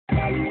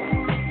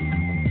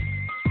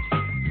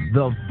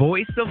The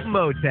voice of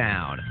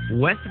Motown,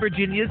 West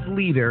Virginia's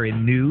leader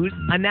in news,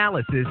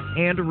 analysis,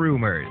 and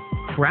rumors,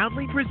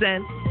 proudly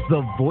presents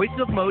the Voice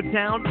of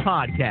Motown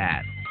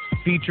podcast,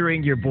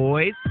 featuring your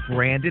boys,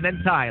 Brandon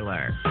and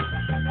Tyler.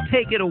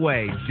 Take it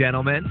away,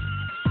 gentlemen.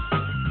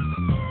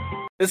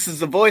 This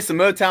is the Voice of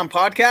Motown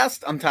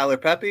podcast. I'm Tyler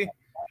Pepe.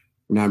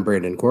 And I'm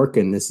Brandon Cork,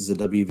 and this is a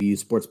WVU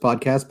sports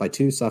podcast by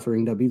two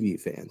suffering WVU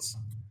fans.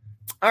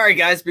 All right,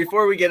 guys,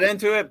 before we get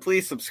into it,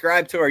 please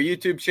subscribe to our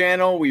YouTube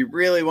channel. We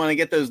really want to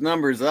get those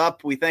numbers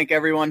up. We thank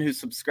everyone who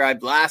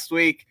subscribed last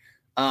week.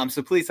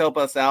 So please help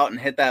us out and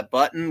hit that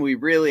button. We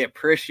really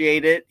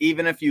appreciate it.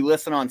 Even if you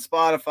listen on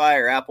Spotify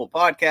or Apple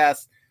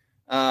Podcasts,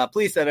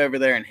 please head over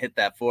there and hit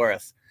that for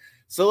us.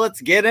 So let's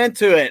get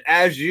into it.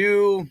 As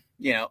you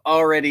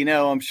already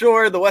know, I'm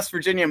sure the West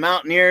Virginia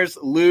Mountaineers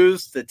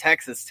lose to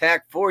Texas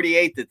Tech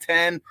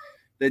 48-10.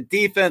 The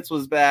defense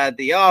was bad.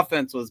 The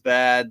offense was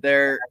bad.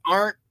 There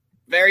aren't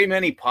very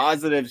many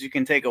positives you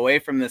can take away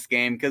from this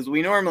game because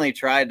we normally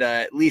try to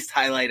at least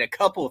highlight a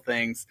couple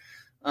things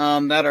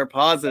that are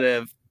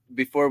positive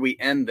before we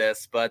end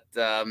this. But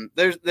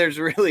there's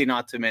really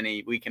not too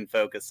many we can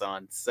focus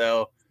on.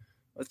 So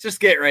let's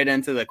just get right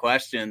into the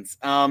questions.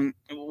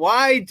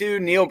 Why do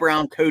Neal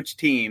Brown coach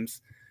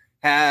teams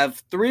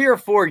have 3 or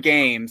 4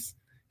 games,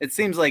 it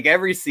seems like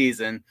every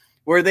season,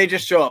 where they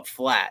just show up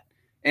flat?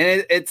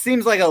 And it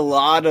seems like a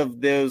lot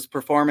of those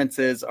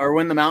performances are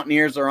when the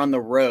Mountaineers are on the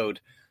road.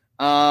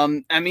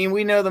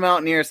 We know the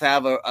Mountaineers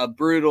have a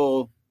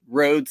brutal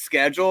road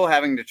schedule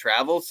having to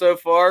travel so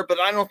far, but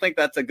I don't think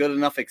that's a good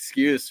enough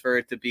excuse for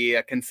it to be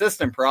a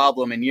consistent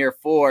problem in year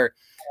 4.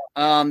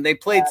 They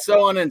played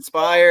so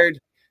uninspired.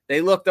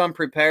 They looked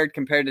unprepared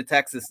compared to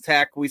Texas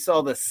Tech. We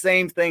saw the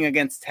same thing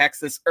against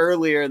Texas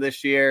earlier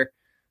this year.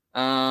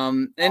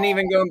 And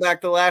even going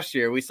back to last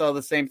year, we saw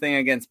the same thing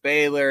against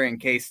Baylor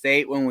and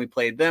K-State when we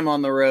played them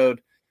on the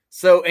road.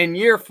 So in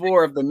year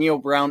 4 of the Neal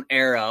Brown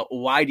era,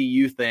 why do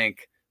you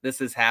think this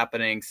is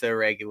happening so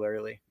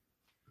regularly?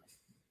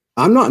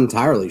 I'm not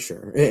entirely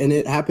sure. And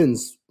it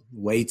happens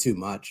way too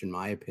much, in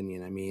my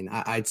opinion. I mean,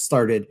 I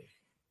started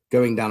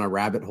going down a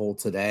rabbit hole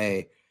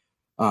today,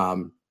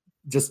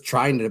 just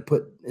trying to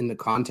put into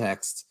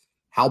context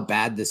how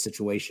bad this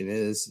situation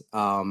is.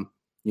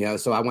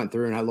 So I went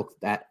through and I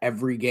looked at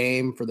every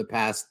game for the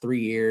past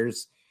 3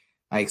 years.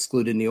 I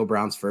excluded Neal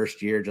Brown's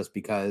first year just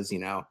because,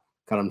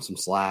 cut him some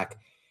slack.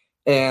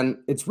 And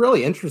it's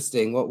really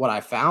interesting. What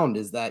I found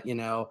is that,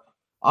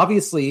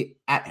 obviously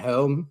at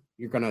home,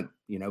 you're going to,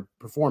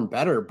 perform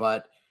better,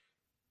 but,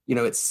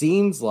 it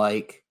seems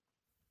like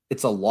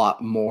it's there's a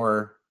lot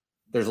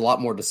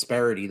more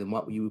disparity than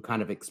what you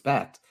kind of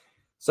expect.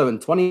 So in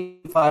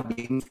 25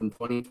 games from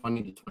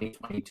 2020 to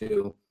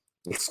 2022,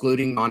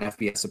 excluding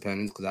non-FBS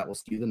opponents, because that will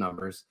skew the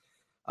numbers,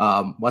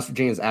 West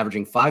Virginia is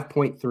averaging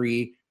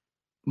 5.3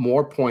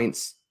 more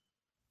points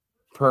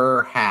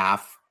per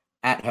half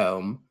at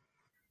home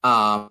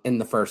in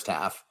the first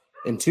half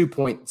and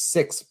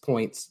 2.6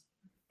 points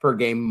per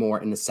game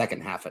more in the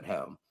second half at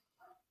home.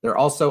 They're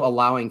also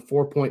allowing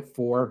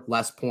 4.4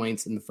 less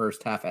points in the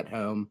first half at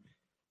home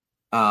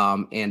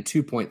and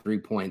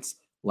 2.3 points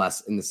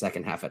less in the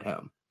second half at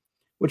home,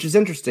 which is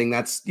interesting.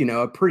 That's,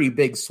 a pretty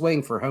big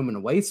swing for home and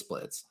away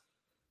splits.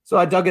 So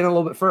I dug in a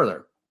little bit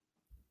further.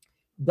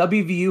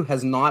 WVU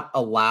has not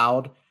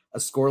allowed a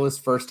scoreless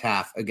first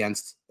half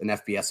against an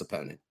FBS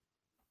opponent.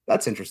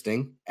 That's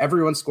interesting.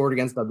 Everyone scored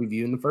against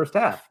WVU in the first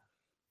half.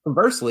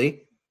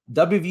 Conversely,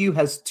 WVU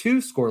has 2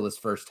 scoreless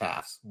first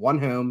halves, 1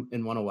 home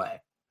and 1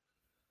 away.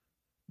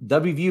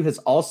 WVU has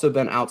also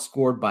been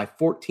outscored by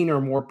 14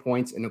 or more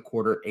points in a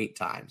quarter 8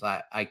 times.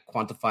 I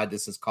quantified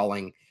this as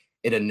calling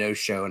it a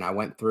no-show, and I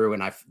went through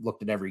and I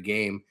looked at every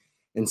game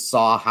and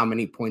saw how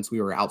many points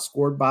we were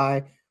outscored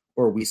by,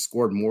 or we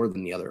scored more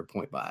than the other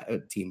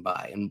team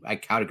by. And I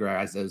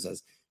categorized those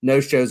as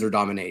no-shows or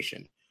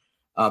domination.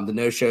 The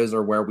no-shows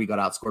are where we got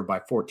outscored by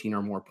 14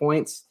 or more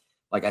points.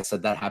 Like I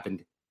said, that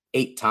happened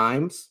 8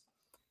 times.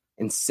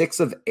 And 6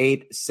 of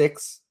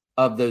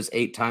those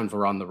 8 times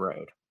were on the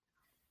road.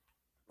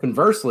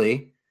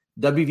 Conversely,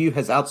 WVU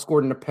has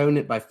outscored an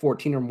opponent by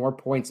 14 or more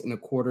points in a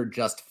quarter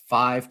just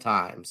 5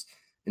 times.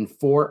 And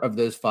 4 of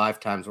those 5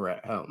 times were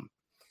at home.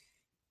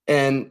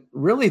 And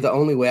really the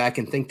only way I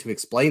can think to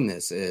explain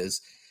this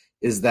is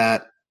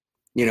that,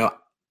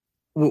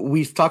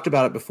 we've talked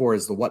about it before,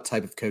 is what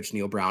type of coach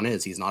Neal Brown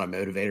is. He's not a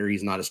motivator.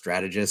 He's not a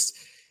strategist.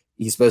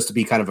 He's supposed to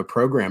be kind of a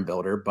program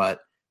builder,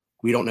 but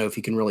we don't know if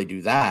he can really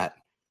do that.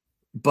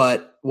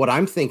 But what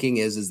I'm thinking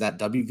is that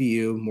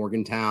WVU,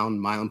 Morgantown,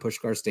 Milan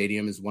Puskar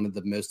Stadium is one of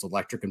the most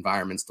electric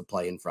environments to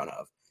play in front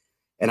of.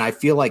 And I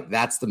feel like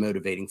that's the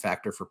motivating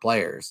factor for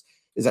players,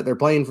 is that they're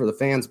playing for the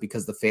fans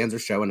because the fans are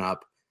showing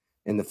up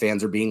and the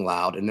fans are being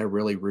loud and they're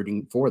really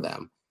rooting for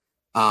them.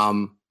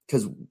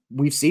 Because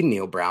we've seen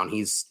Neal Brown.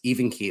 He's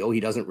even keel.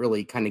 He doesn't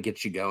really kind of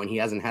get you going. He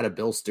hasn't had a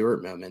Bill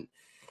Stewart moment.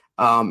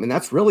 And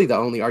that's really the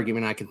only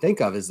argument I can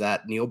think of, is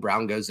that Neal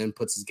Brown goes in,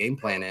 puts his game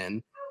plan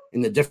in.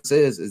 And the difference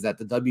is that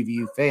the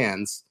WVU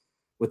fans,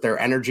 with their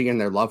energy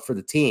and their love for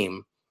the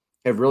team,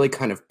 have really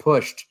kind of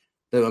pushed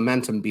the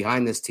momentum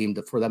behind this team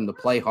for them to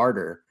play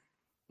harder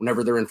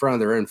whenever they're in front of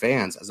their own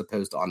fans as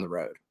opposed to on the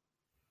road.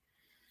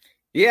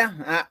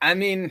 Yeah, I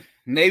mean,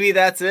 maybe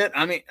that's it.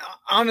 I mean,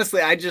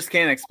 honestly, I just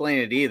can't explain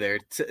it either.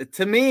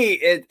 To me,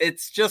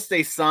 it's just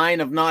a sign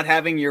of not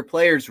having your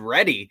players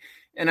ready.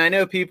 And I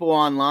know people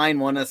online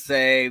want to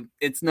say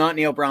it's not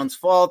Neal Brown's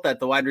fault that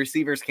the wide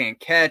receivers can't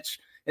catch.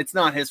 It's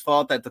not his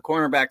fault that the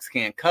cornerbacks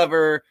can't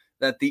cover,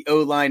 that the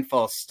O-line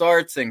false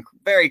starts in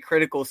very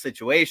critical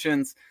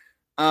situations.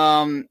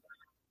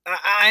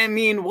 I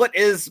mean, what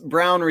is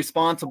Brown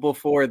responsible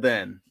for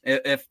then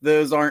if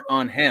those aren't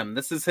on him?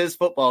 This is his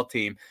football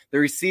team. The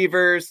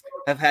receivers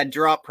have had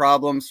drop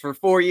problems for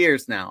 4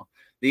 years now.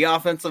 The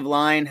offensive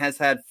line has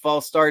had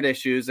false start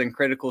issues in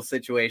critical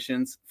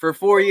situations for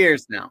 4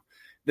 years now.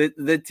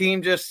 The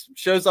team just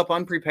shows up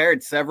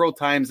unprepared several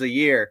times a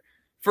year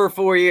for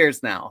 4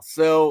 years now.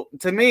 So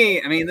to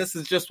me, I mean, this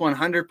is just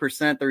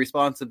 100% the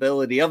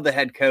responsibility of the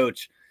head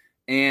coach.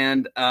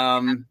 And,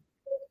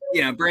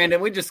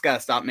 Brandon, we just got to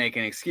stop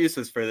making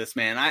excuses for this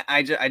man.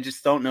 I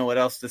just don't know what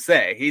else to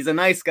say. He's a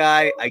nice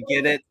guy. I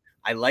get it.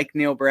 I like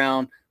Neal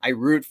Brown. I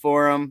root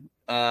for him.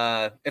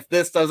 If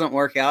this doesn't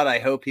work out, I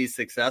hope he's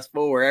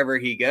successful wherever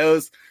he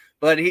goes.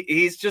 But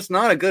he's just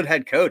not a good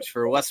head coach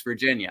for West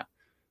Virginia.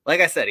 Like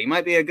I said, he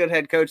might be a good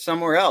head coach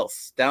somewhere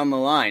else down the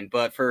line.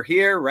 But for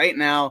here, right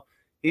now,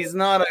 he's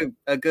not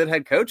a good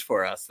head coach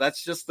for us.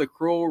 That's just the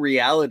cruel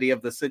reality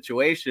of the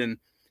situation.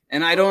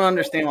 And I don't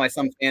understand why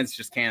some fans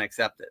just can't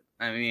accept it.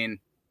 I mean,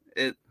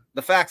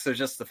 the facts are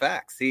just the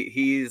facts.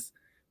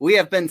 We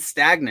have been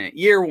stagnant.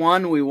 Year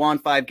 1, we won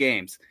 5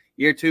 games.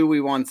 Year 2, we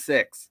won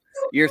 6.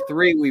 Year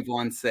 3, we've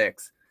won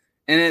 6.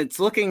 And it's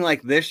looking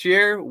like this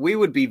year, we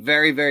would be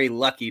very, very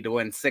lucky to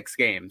win 6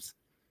 games.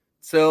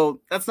 So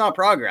that's not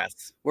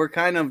progress. We're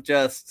kind of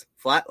just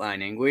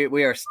flatlining.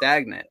 We are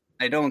stagnant.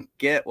 I don't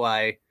get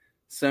why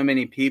so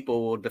many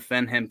people will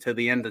defend him to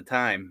the end of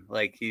time.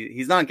 Like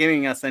he's not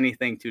giving us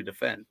anything to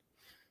defend.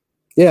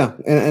 Yeah.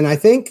 And I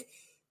think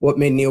what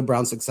made Neal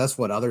Brown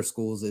successful at other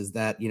schools is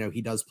that,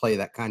 he does play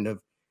that kind of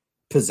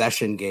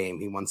possession game.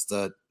 He wants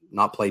to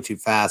not play too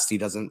fast. He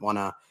doesn't want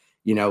to,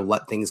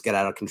 let things get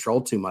out of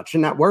control too much.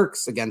 And that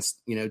works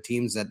against,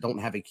 teams that don't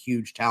have a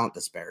huge talent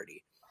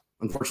disparity.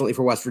 Unfortunately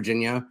for West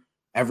Virginia,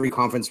 every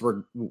conference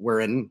we're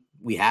in,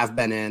 we have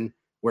been in,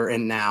 we're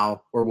in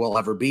now, or will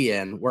ever be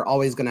in, we're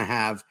always going to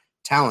have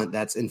talent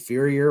that's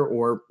inferior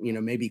or,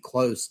 maybe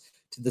close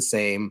to the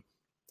same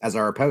as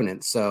our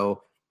opponent.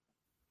 So,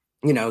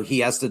 he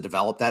has to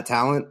develop that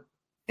talent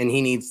and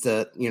he needs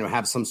to,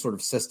 have some sort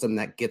of system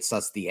that gets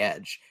us the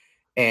edge.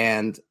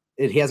 And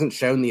he hasn't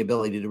shown the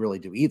ability to really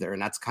do either.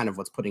 And that's kind of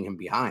what's putting him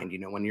behind.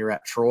 When you're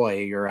at Troy,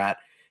 you're at,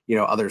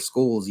 other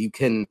schools, you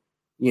can,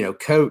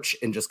 coach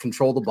and just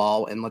control the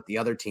ball and let the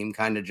other team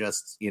kind of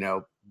just,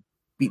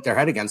 beat their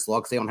head against the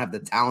wall because they don't have the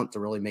talent to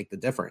really make the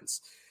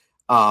difference.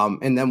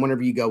 And then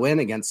whenever you go in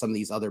against some of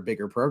these other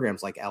bigger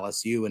programs like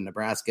LSU and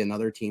Nebraska and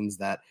other teams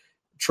that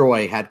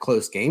Troy had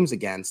close games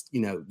against,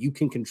 you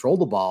can control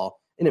the ball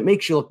and it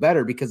makes you look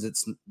better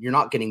because you're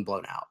not getting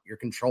blown out. You're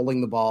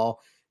controlling the ball.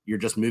 You're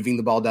just moving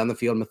the ball down the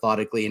field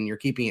methodically and you're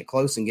keeping it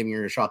close and giving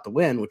you a shot to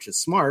win, which is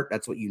smart.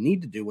 That's what you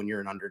need to do when you're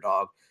an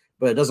underdog,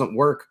 but it doesn't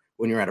work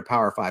when you're at a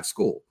Power 5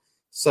 school.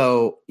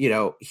 So,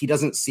 he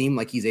doesn't seem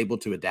like he's able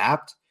to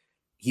adapt.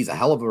 He's a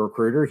hell of a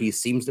recruiter. He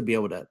seems to be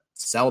able to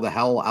sell the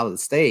hell out of the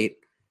state,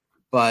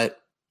 but,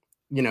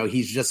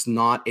 he's just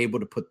not able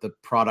to put the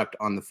product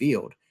on the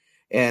field.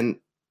 And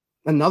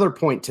another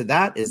point to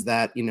that is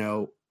that,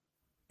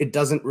 it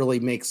doesn't really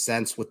make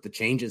sense with the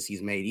changes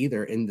he's made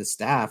either in the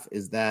staff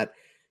is that,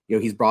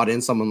 he's brought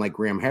in someone like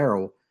Graham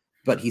Harrell,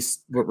 but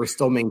we're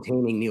still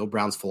maintaining Neal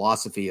Brown's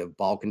philosophy of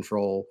ball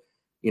control,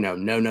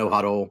 no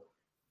huddle,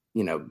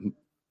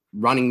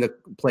 running the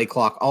play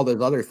clock, all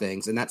those other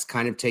things. And that's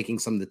kind of taking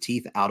some of the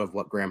teeth out of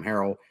what Graham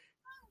Harrell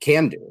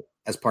can do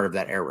as part of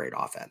that air raid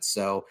offense.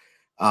 So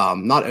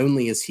not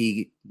only is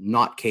he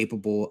not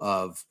capable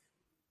of,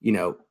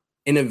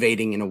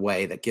 innovating in a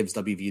way that gives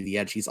WVU the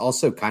edge, he's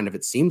also kind of,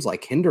 it seems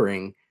like,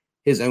 hindering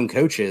his own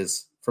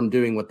coaches from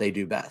doing what they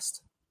do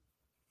best.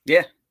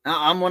 Yeah,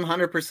 I'm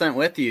 100%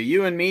 with you.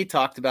 You and me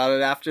talked about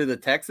it after the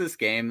Texas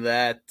game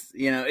that,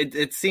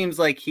 it seems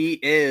like he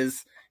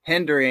is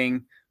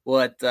hindering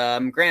what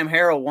Graham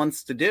Harrell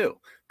wants to do.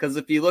 Because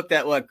if you looked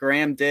at what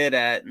Graham did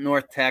at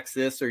North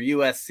Texas or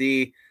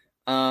USC,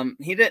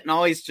 he didn't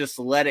always just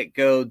let it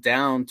go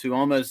down to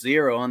almost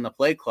 0 on the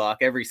play clock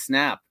every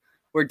snap,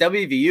 where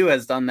WVU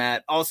has done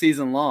that all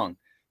season long.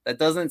 That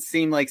doesn't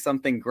seem like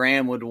something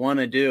Graham would want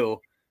to do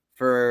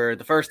for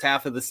the first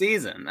half of the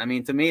season. I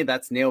mean, to me,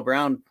 that's Neal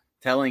Brown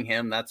telling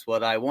him that's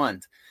what I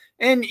want.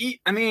 And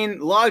I mean,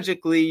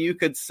 logically, you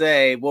could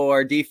say, well,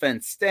 our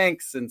defense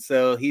stinks, and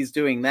so he's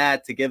doing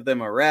that to give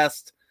them a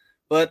rest.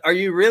 But are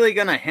you really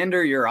going to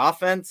hinder your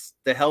offense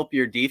to help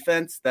your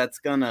defense that's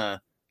going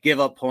to give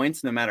up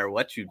points no matter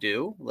what you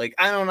do? Like,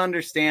 I don't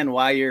understand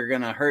why you're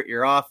going to hurt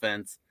your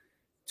offense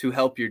to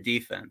help your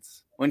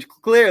defense, when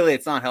clearly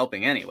it's not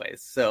helping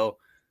anyways. So,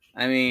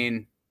 I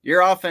mean,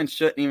 Your offense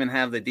shouldn't even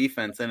have the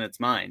defense in its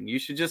mind. You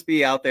should just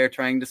be out there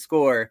trying to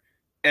score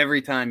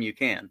every time you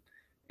can.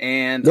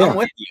 And I'm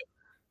with you.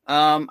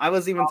 I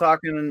was even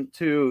talking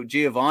to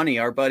Giovanni,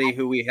 our buddy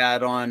who we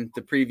had on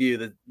to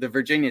preview the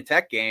Virginia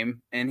Tech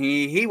game, and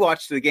he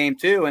watched the game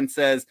too and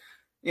says,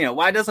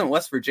 why doesn't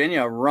West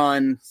Virginia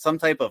run some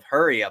type of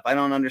hurry up? I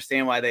don't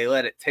understand why they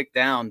let it tick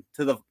down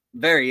to the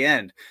very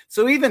end.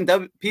 So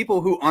even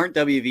people who aren't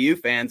WVU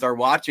fans are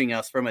watching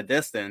us from a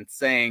distance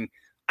saying,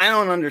 I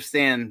don't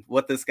understand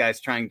what this guy's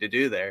trying to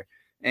do there.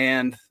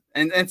 And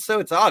so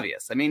it's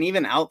obvious. I mean,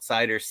 even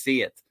outsiders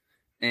see it.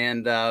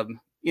 And,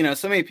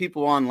 so many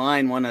people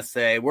online want to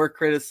say we're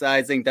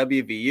criticizing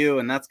WVU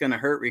and that's going to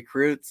hurt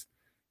recruits.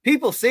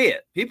 People see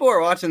it. People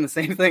are watching the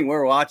same thing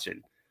we're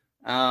watching.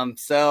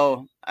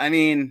 So, I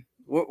mean,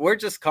 we're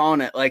just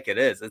calling it like it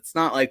is. It's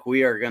not like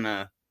we are going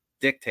to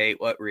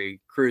dictate what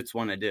recruits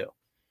want to do.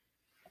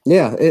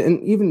 Yeah.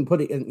 And even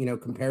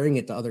comparing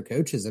it to other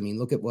coaches. I mean,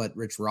 look at what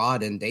Rich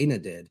Rod and Dana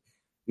did,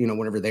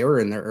 whenever they were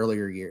in their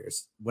earlier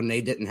years when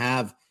they didn't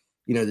have,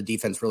 the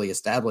defense really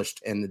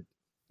established. And,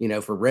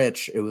 for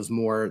Rich, it was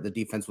more the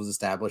defense was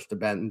established to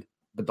bend,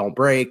 but don't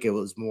break. It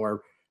was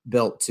more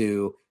built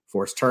to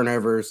force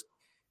turnovers.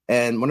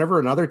 And whenever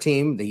another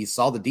team that he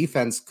saw the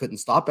defense couldn't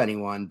stop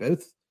anyone,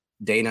 both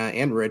Dana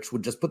and Rich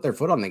would just put their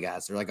foot on the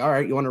gas. They're like, all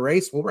right, you want to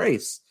race? We'll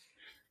race.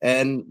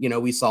 And,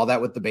 we saw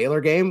that with the Baylor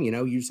game.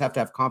 You just have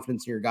to have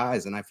confidence in your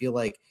guys. And I feel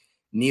like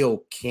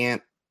Neal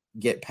can't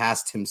get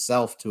past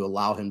himself to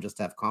allow him just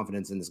to have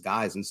confidence in his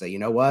guys and say, you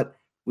know what?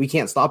 We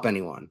can't stop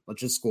anyone. Let's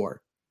just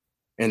score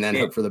and then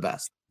hope for the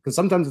best. Because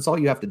sometimes it's all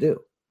you have to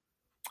do.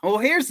 Well,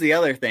 here's the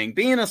other thing.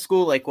 Being a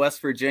school like West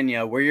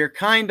Virginia, where you're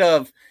kind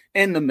of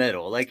in the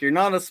middle, like you're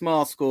not a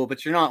small school,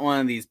 but you're not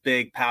one of these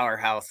big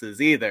powerhouses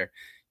either.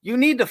 You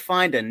need to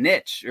find a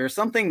niche or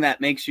something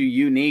that makes you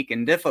unique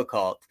and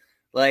difficult.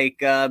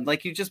 Like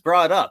you just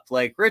brought up,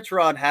 like Rich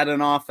Rod had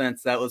an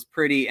offense that was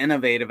pretty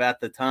innovative at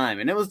the time,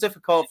 and it was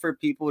difficult for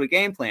people to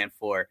game plan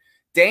for.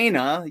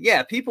 Dana,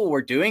 people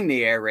were doing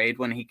the air raid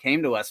when he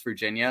came to West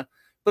Virginia,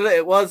 but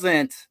it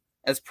wasn't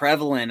as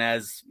prevalent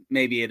as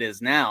maybe it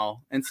is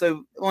now. And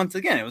so once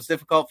again, it was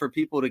difficult for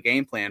people to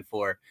game plan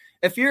for.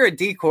 If you're a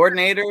D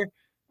coordinator,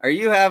 are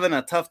you having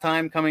a tough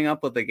time coming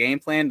up with a game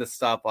plan to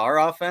stop our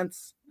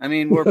offense? I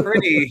mean, we're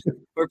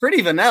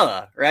pretty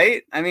vanilla,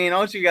 right? I mean,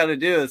 all you got to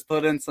do is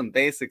put in some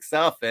basic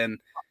stuff and,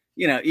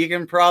 you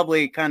can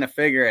probably kind of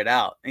figure it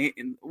out.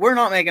 We're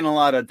not making a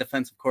lot of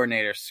defensive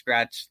coordinators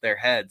scratch their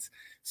heads.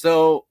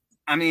 So,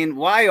 I mean,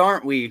 why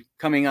aren't we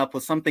coming up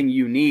with something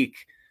unique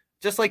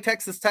just like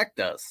Texas Tech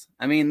does?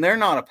 I mean, they're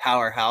not a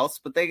powerhouse,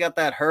 but they got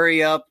that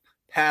hurry up,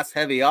 pass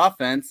heavy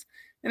offense,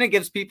 and it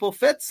gives people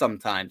fits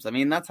sometimes. I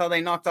mean, that's how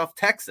they knocked off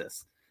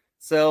Texas.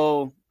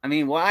 So, I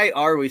mean, why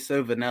are we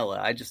so vanilla?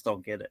 I just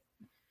don't get it.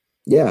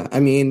 Yeah. I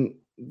mean,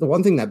 the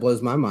one thing that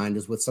blows my mind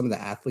is with some of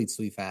the athletes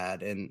we've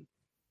had and,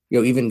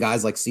 even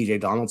guys like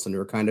CJ Donaldson who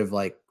are kind of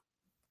like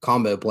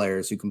combo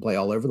players who can play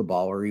all over the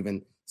ball, or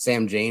even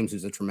Sam James,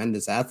 who's a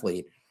tremendous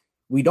athlete.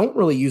 We don't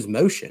really use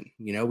motion.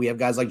 We have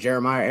guys like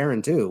Jeremiah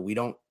Aaron too. We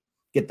don't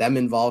get them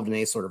involved in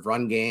any sort of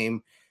run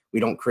game. We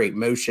don't create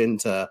motion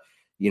to,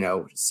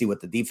 see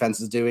what the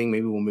defense is doing.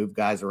 Maybe we'll move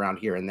guys around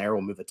here and there.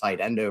 We'll move a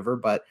tight end over,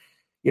 but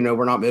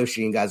we're not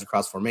motioning guys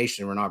across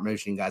formation. We're not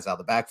motioning guys out of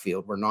the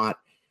backfield. We're not,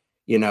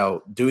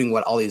 doing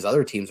what all these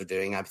other teams are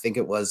doing. I think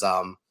it was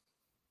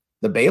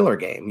the Baylor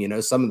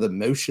game, some of the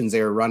motions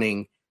they were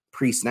running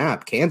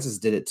pre-snap. Kansas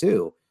did it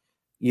too.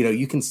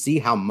 You can see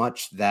how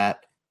much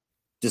that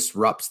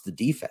disrupts the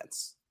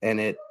defense.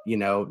 And it,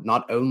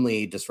 not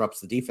only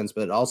disrupts the defense,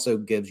 but it also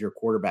gives your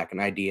quarterback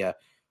an idea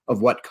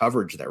of what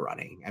coverage they're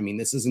running. I mean,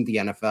 this isn't the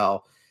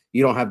NFL.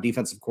 You don't have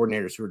defensive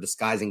coordinators who are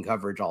disguising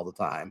coverage all the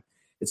time.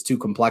 It's too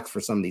complex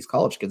for some of these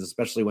college kids,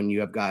 especially when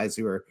you have guys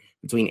who are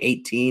between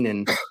 18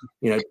 and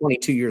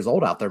 22 years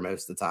old out there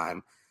most of the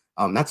time.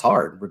 That's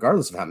hard,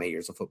 regardless of how many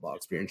years of football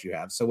experience you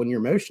have. So when you're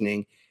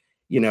motioning,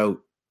 you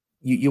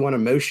want to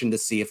motion to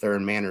see if they're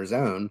in man or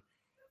zone,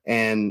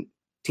 and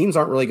teams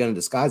aren't really going to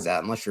disguise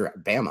that unless you're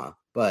at Bama.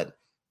 But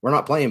we're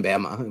not playing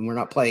Bama, and we're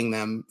not playing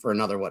them for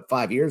another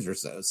 5 years or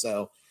so.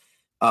 So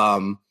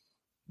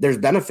there's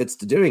benefits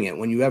to doing it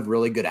when you have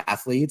really good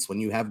athletes. When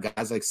you have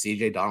guys like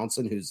CJ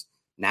Donaldson, who's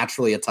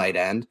naturally a tight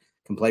end,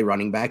 can play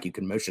running back. You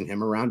can motion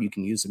him around. You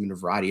can use him in a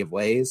variety of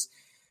ways.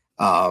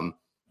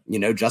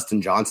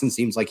 Justin Johnson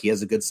seems like he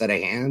has a good set of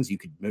hands. You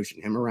could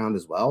motion him around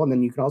as well. And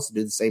then you can also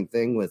do the same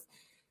thing with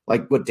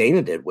like what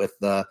Dana did with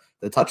the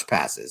touch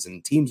passes.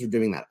 And teams are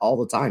doing that all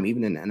the time,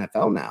 even in the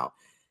NFL now.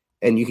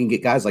 And you can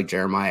get guys like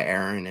Jeremiah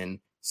Aaron and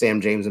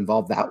Sam James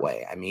involved that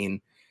way. I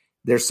mean,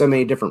 there's so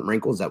many different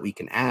wrinkles that we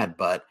can add,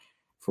 but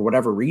for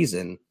whatever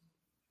reason,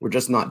 we're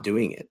just not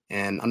doing it.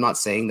 And I'm not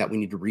saying that we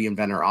need to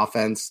reinvent our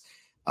offense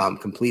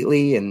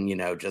completely and,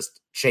 just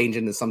change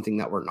into something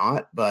that we're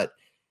not. But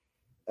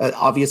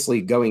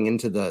obviously going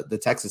into the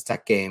Texas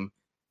Tech game,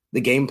 the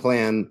game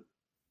plan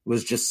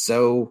was just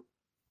so,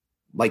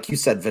 like you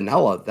said,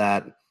 vanilla,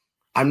 that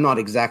I'm not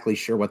exactly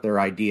sure what their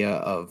idea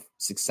of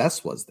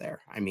success was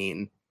there. I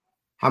mean,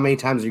 how many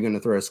times are you going to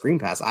throw a screen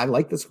pass? I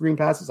like the screen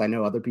passes. I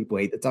know other people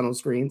hate the tunnel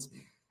screens.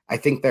 I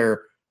think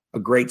they're a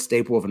great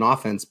staple of an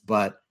offense,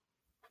 but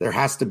there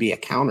has to be a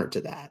counter to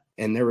that.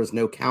 And there was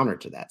no counter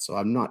to that. So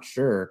I'm not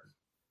sure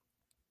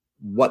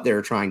what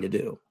they're trying to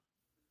do.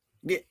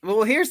 Yeah,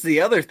 well, here's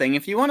the other thing.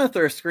 If you want to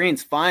throw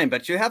screens, fine,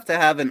 but you have to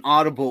have an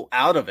audible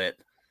out of it.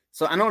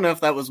 So I don't know if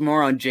that was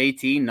more on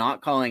JT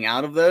not calling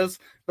out of those,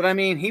 but I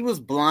mean, he was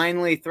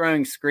blindly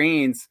throwing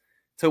screens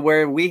to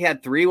where we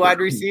had 3 wide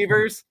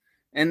receivers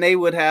and they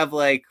would have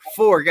like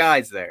 4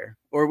 guys there,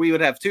 or we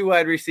would have 2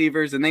 wide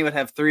receivers and they would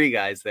have 3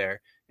 guys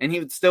there. And he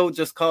would still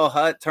just call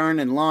hut, turn,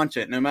 and launch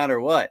it no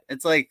matter what.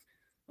 It's like,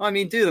 well, I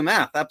mean, do the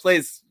math. That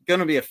play's going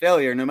to be a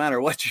failure no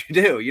matter what you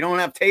do. You don't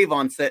have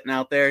Tavon sitting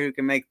out there who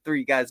can make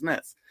 3 guys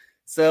miss.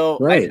 So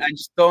right. I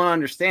just don't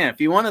understand.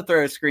 If you want to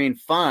throw a screen,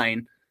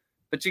 fine,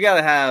 but you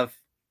got to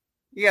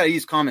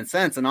use common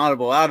sense and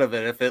audible out of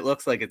it if it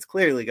looks like it's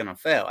clearly going to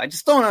fail. I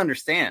just don't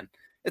understand.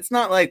 It's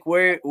not like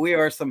we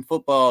are some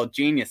football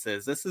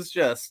geniuses. This is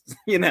just,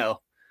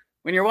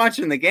 when you're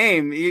watching the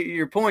game,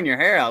 you're pulling your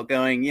hair out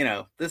going,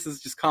 this is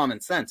just common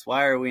sense.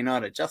 Why are we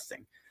not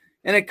adjusting?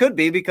 And it could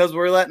be because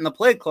we're letting the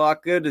play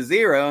clock go to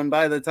 0. And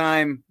by the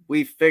time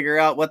we figure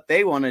out what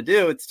they want to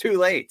do, it's too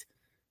late.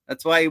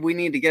 That's why we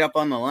need to get up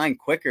on the line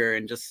quicker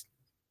and just,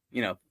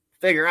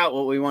 figure out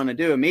what we want to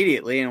do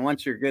immediately. And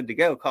once you're good to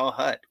go, call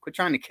hut. Quit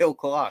trying to kill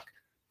clock.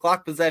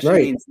 Clock possession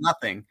means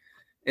nothing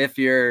if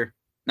you're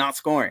not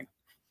scoring.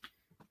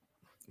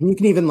 You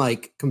can even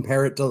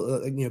compare it to,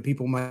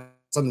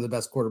 some of the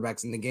best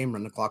quarterbacks in the game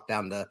run the clock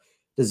down to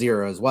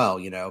 0 as well.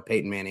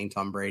 Peyton Manning,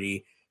 Tom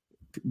Brady,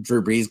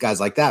 Drew Brees, guys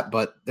like that,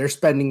 but they're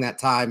spending that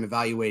time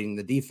evaluating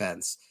the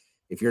defense.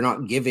 If you're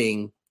not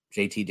giving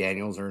JT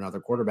Daniels or another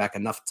quarterback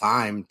enough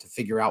time to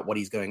figure out what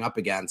he's going up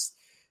against,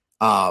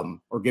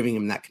 or giving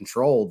him that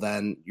control,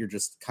 then you're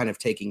just kind of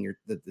taking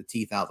the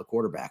teeth out of the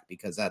quarterback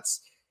because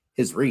that's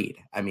his read.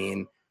 I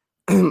mean,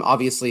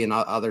 obviously in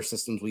other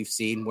systems we've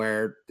seen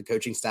where the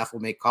coaching staff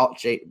will make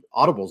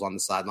audibles on the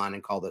sideline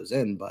and call those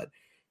in, but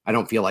I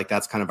don't feel like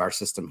that's kind of our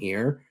system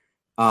here.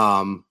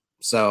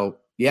 So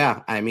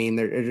yeah, I mean,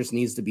 there just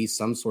needs to be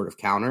some sort of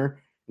counter.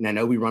 And I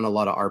know we run a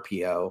lot of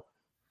RPO,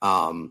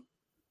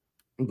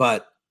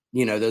 but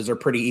those are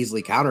pretty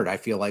easily countered. I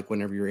feel like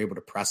whenever you're able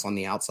to press on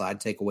the outside,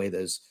 take away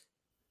those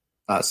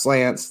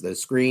slants,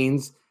 those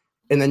screens,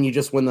 and then you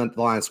just win the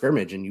line of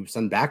scrimmage and you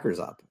send backers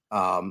up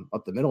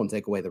the middle and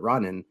take away the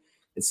run. And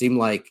it seemed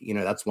like,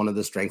 that's one of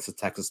the strengths of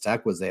Texas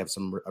Tech was they have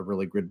a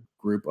really good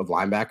group of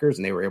linebackers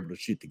and they were able to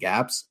shoot the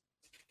gaps,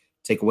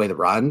 take away the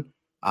run,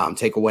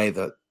 take away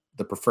the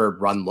preferred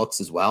run looks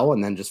as well,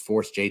 and then just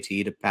force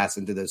JT to pass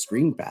into those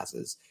screen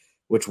passes,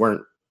 which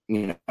weren't,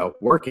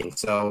 working.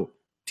 So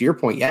to your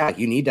point, yeah,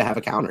 you need to have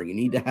a counter. You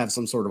need to have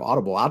some sort of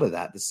audible out of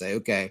that to say,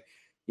 okay,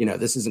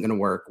 this isn't going to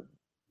work.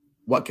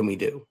 What can we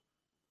do?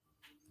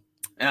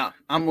 Yeah,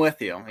 I'm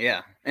with you.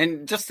 Yeah.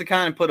 And just to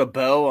kind of put a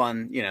bow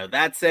on,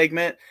 that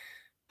segment,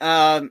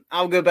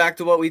 I'll go back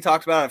to what we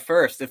talked about at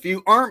first. If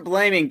you aren't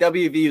blaming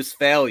WVU's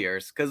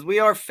failures, because we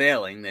are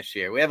failing this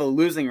year, we have a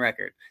losing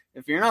record.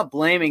 If you're not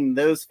blaming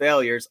those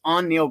failures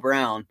on Neal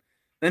Brown,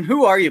 then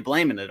who are you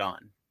blaming it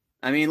on?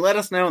 I mean, let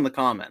us know in the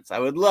comments. I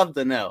would love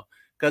to know.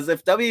 Because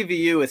if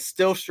WVU is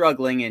still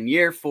struggling in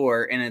year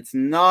 4 and it's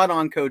not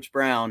on Coach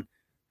Brown,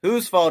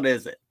 whose fault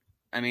is it?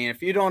 I mean,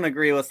 if you don't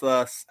agree with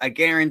us, I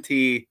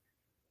guarantee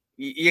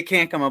you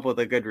can't come up with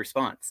a good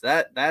response.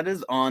 That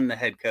is on the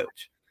head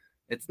coach.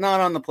 It's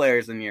not on the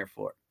players in year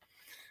 4.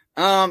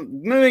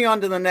 Moving on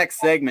to the next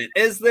segment.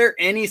 Is there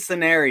any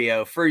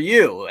scenario for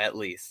you, at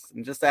least,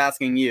 I'm just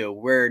asking you,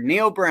 where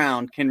Neal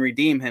Brown can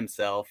redeem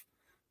himself,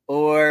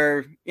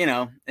 or,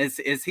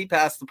 is he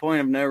past the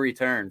point of no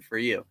return for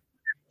you?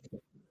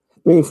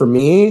 I mean, for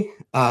me,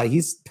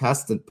 he's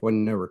past the point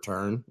of no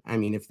return. I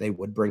mean, if they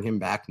would bring him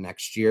back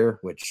next year,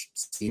 which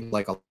seems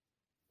like a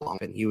long,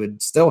 he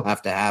would still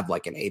have to have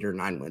like an 8 or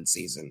 9 win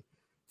season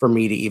for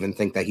me to even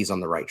think that he's on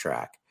the right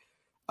track.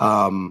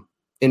 And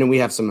then we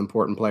have some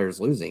important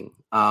players losing.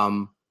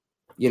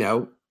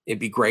 It'd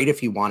be great if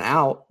he won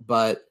out,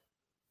 but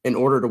in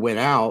order to win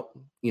out,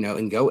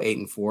 and go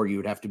 8-4, you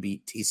would have to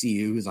beat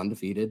TCU, who's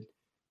undefeated.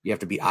 You have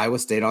to beat Iowa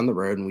State on the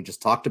road. And we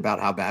just talked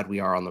about how bad we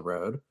are on the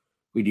road.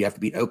 We do have to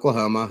beat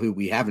Oklahoma, who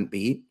we haven't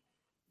beat.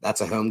 That's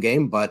a home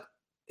game, but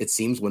it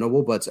seems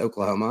winnable, but it's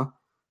Oklahoma.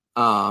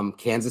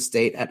 Kansas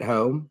State at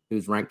home,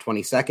 who's ranked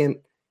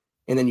 22nd.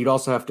 And then you'd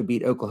also have to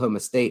beat Oklahoma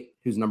State,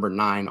 who's number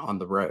 9 on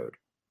the road.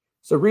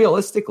 So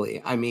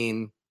realistically, I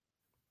mean,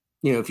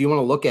 if you want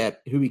to look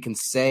at who we can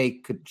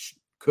say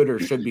could or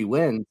should be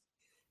wins,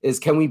 is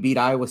can we beat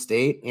Iowa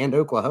State and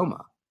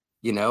Oklahoma?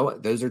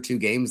 Those are 2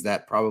 games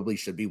that probably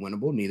should be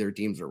winnable. Neither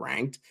teams are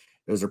ranked.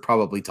 Those are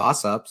probably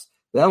toss-ups.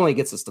 That only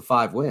gets us to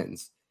 5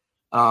 wins.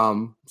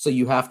 So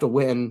you have to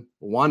win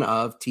one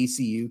of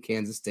TCU,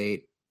 Kansas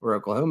State, or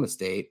Oklahoma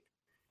State.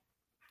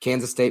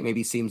 Kansas State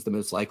maybe seems the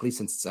most likely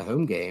since it's a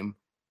home game.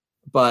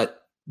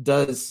 But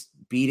does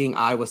beating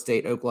Iowa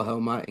State,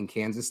 Oklahoma, and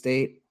Kansas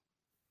State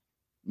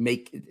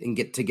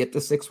get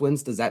to 6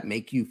 wins? Does that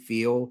make you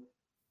feel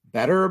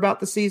better about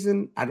the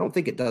season. I don't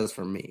think it does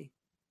for me.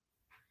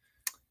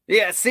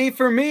 Yeah, see,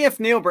 for me, if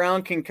Neal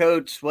Brown can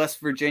coach West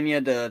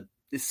Virginia to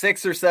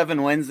 6 or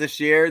 7 wins this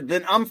year,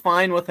 then I'm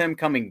fine with him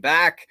coming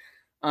back,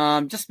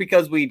 just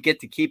because we'd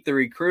get to keep the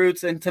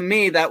recruits. And to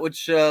me, that would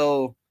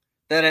show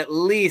that at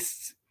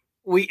least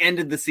we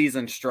ended the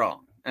season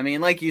strong. I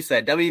mean, like you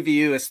said,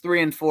 WVU is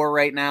 3-4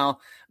 right now.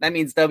 That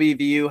means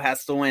WVU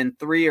has to win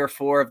 3 or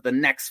 4 of the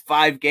next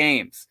 5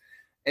 games.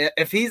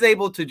 If he's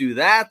able to do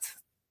that,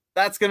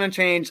 that's going to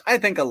change, I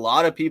think, a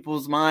lot of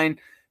people's mind.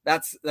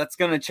 That's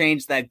going to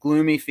change that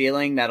gloomy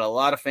feeling that a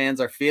lot of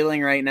fans are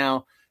feeling right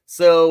now.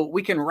 So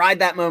we can ride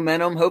that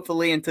momentum,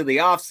 hopefully, into the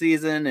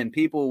offseason, and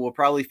people will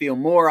probably feel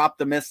more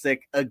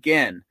optimistic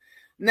again.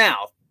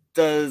 Now,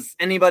 does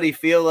anybody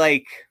feel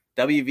like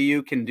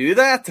WVU can do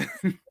that?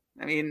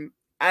 I mean,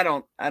 I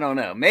don't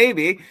know.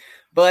 Maybe,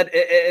 but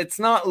it's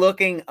not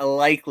looking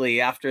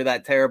likely after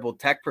that terrible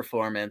Tech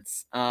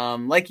performance.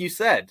 Like you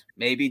said,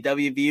 maybe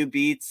WVU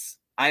beats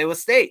Iowa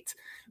State,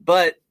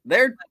 but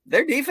their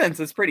defense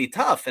is pretty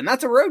tough, and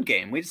that's a road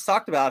game. We just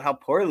talked about how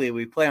poorly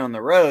we play on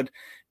the road,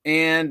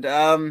 and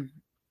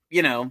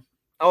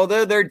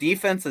although their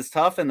defense is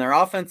tough and their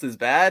offense is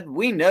bad,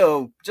 we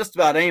know just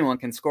about anyone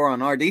can score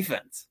on our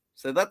defense.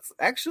 So that's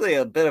actually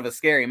a bit of a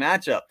scary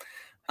matchup.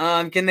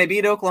 Can they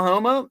beat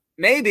Oklahoma?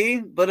 Maybe,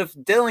 but if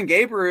Dylan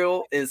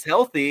Gabriel is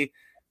healthy,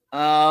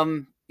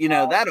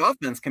 that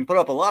offense can put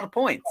up a lot of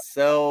points.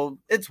 So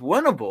it's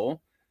winnable,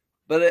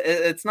 but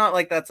it's not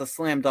like that's a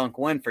slam dunk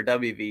win for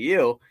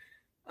WVU.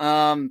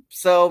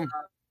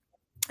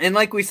 And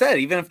like we said,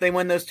 even if they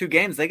win those 2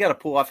 games, they got to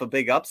pull off a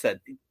big upset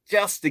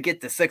just to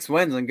get to 6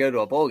 wins and go to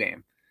a bowl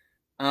game.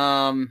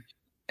 And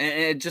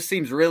it just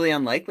seems really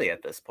unlikely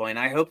at this point.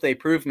 I hope they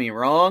prove me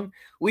wrong.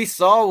 We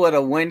saw what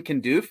a win can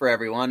do for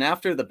everyone.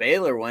 After the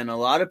Baylor win, a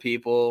lot of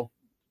people,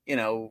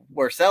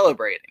 were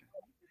celebrating.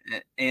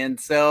 And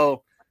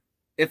so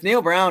if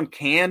Neal Brown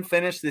can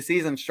finish the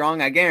season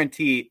strong, I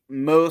guarantee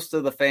most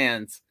of the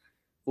fans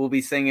will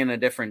be singing a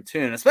different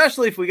tune,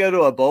 especially if we go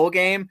to a bowl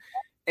game,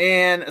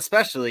 and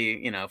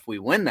especially, if we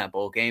win that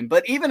bowl game.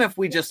 But even if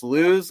we just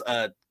lose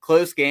a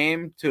close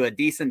game to a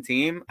decent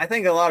team, I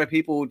think a lot of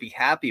people would be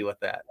happy with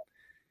that.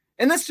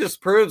 And this just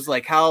proves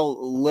like how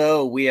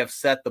low we have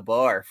set the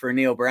bar for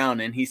Neal Brown,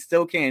 and he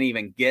still can't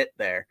even get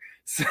there.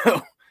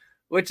 So,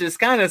 which is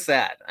kind of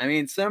sad. I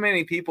mean, so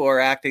many people are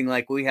acting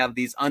like we have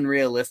these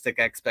unrealistic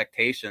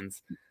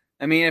expectations.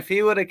 I mean, if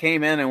he would have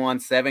came in and won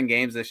 7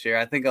 games this year,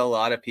 I think a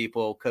lot of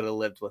people could have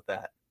lived with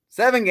that.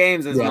 7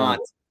 games is not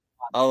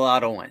a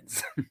lot of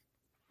wins.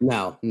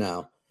 No.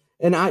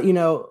 And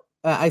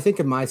I think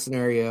in my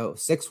scenario,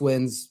 6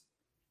 wins,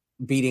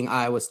 beating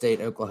Iowa State,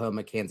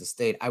 Oklahoma, Kansas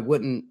State, I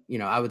wouldn't,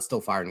 I would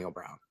still fire Neal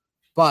Brown.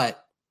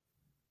 But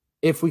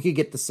if we could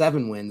get to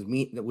 7 wins,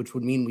 which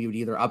would mean we would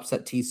either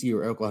upset TCU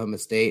or Oklahoma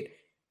State,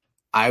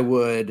 I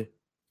would.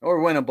 Or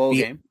win a bowl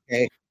game.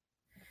 Okay.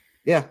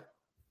 Yeah.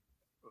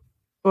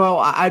 Well,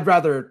 I'd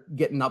rather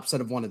get an upset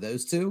of one of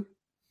those 2.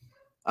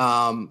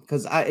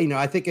 Because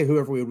I think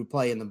whoever we would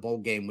play in the bowl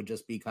game would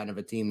just be kind of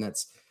a team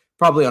that's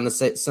probably on a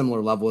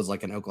similar level as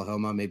like an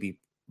Oklahoma, maybe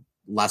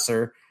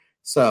lesser.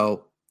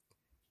 So,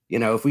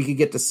 if we could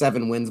get to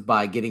 7 wins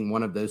by getting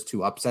one of those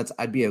 2 upsets,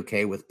 I'd be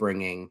okay with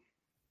bringing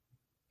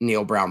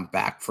Neal Brown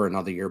back for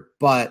another year.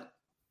 But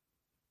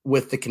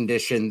with the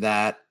condition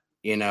that,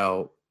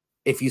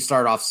 if you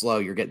start off slow,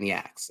 you're getting the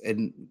axe.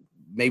 And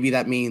maybe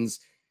that means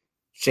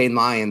Shane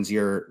Lyons,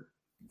 you're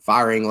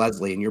firing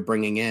Leslie and you're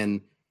bringing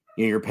in,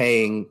 you're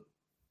paying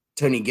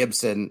Tony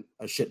Gibson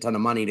a shit ton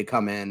of money to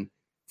come in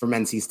from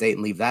NC State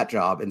and leave that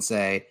job and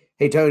say,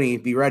 hey, Tony,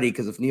 be ready,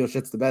 because if Neal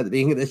shits the bed at the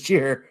beginning of this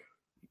year,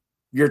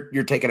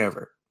 you're taking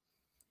over,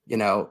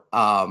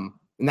 and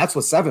that's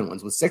with 7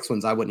 wins. With 6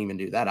 wins, I wouldn't even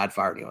do that. I'd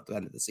fire Neal at the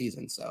end of the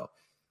season. So,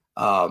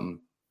 I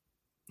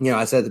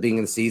said at the beginning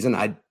of the season,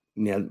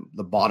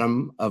 the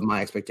bottom of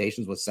my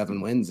expectations was 7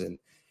 wins. And,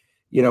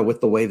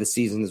 with the way the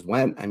season has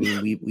went, I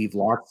mean, we've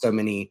lost so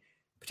many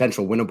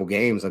potential winnable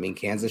games. I mean,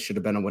 Kansas should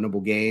have been a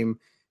winnable game.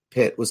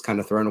 Pitt was kind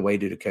of thrown away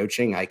due to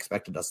coaching. I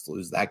expected us to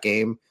lose that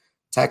game.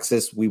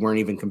 Texas, we weren't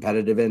even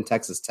competitive in.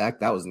 Texas Tech,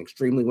 that was an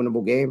extremely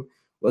winnable game.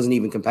 Wasn't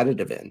even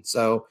competitive in.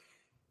 So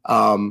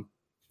the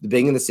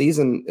beginning of the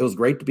season, it was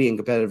great to be in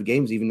competitive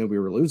games, even though we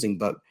were losing.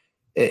 But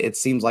it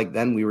seems like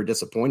then we were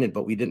disappointed,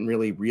 but we didn't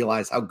really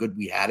realize how good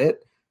we had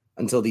it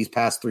until these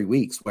past 3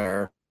 weeks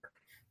where,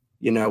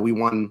 we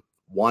won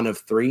one of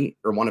three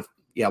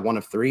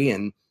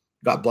and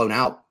got blown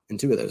out in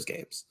 2 of those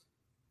games.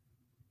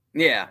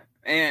 Yeah.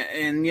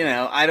 And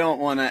I don't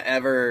want to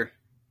ever,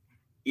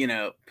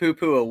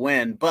 poo-poo a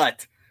win,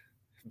 but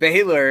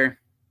Baylor,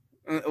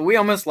 we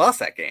almost lost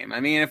that game. I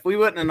mean, if we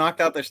wouldn't have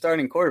knocked out their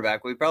starting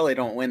quarterback, we probably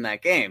don't win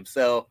that game.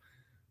 So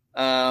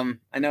I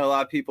know a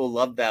lot of people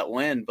loved that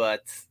win,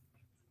 but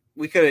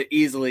we could have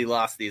easily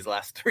lost these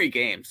last 3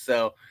 games.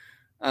 So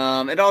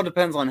it all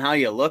depends on how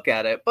you look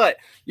at it. But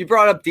you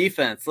brought up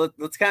defense.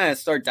 Let's kind of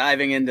start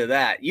diving into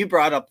that. You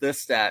brought up this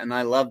stat, and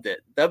I loved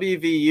it.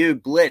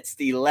 WVU blitzed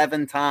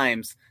 11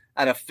 times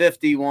out of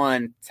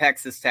 51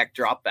 Texas Tech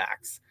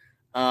dropbacks.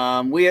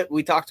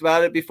 We talked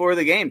about it before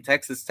the game.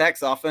 Texas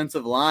Tech's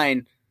offensive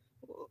line,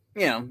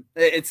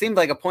 it seemed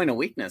like a point of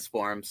weakness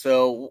for him.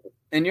 So,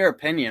 in your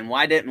opinion,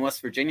 why didn't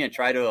West Virginia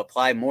try to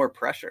apply more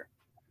pressure?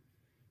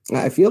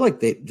 I feel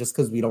like just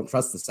because we don't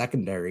trust the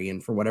secondary,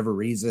 and for whatever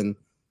reason,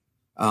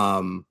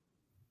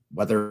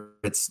 whether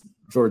it's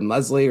Jordan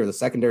Leslie or the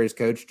secondary's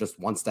coach just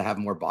wants to have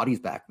more bodies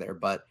back there,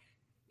 but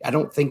I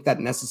don't think that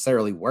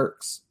necessarily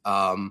works.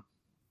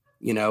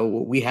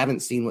 We haven't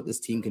seen what this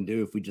team can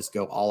do if we just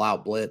go all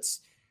out blitz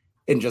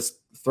and just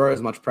throw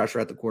as much pressure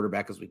at the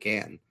quarterback as we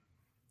can.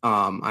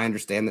 I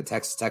understand that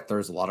Texas Tech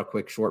throws a lot of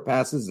quick short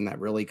passes, and that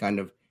really kind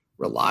of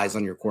relies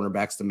on your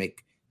cornerbacks to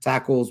make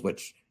tackles,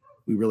 which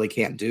we really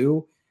can't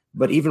do.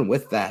 But even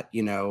with that,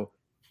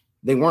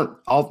 they weren't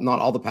not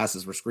all the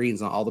passes were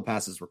screens, not all the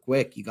passes were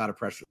quick. You got to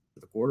pressure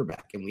the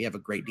quarterback, and we have a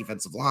great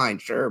defensive line,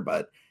 sure,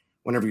 but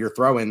whenever you're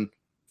throwing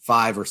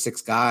 5 or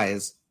 6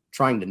 guys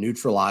trying to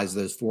neutralize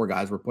those 4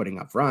 guys we're putting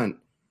up front,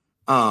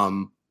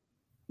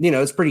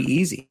 it's pretty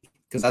easy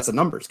because that's a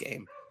numbers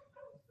game.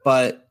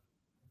 But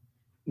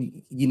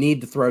you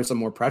need to throw some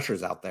more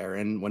pressures out there,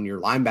 and when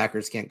your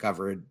linebackers can't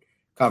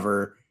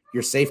cover,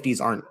 your safeties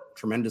aren't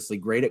tremendously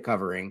great at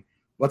covering.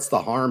 What's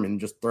the harm in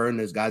just throwing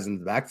those guys into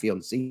the backfield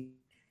and see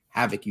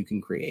havoc you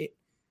can create?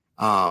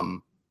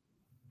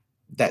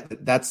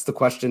 That's the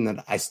question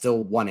that I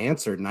still want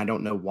answered, and I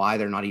don't know why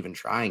they're not even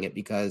trying it,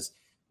 because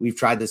we've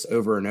tried this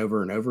over and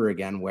over and over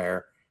again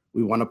where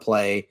we want to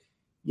play,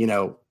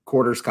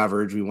 quarters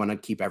coverage. We want to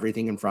keep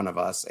everything in front of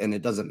us, and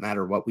it doesn't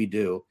matter what we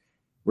do.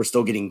 We're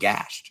still getting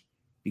gashed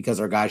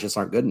because our guys just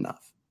aren't good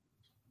enough.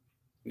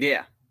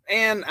 Yeah.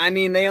 And,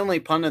 they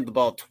only punted the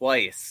ball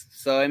twice.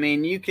 So,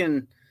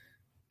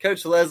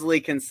 Coach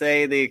Leslie can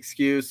say the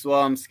excuse,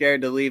 well, I'm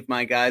scared to leave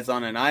my guys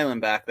on an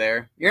island back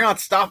there. You're not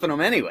stopping them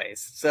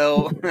anyways.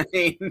 So,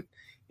 you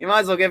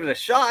might as well give it a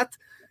shot.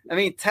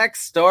 Tech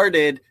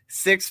started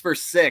 6 for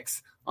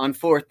 6 on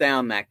 4th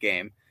down that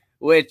game,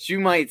 which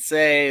you might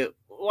say,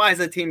 why is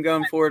the team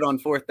going for it on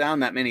 4th down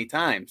that many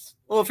times?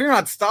 Well, if you're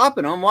not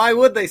stopping them, why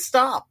would they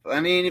stop?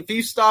 If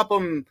you stop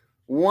them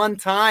one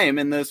time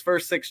in those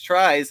first 6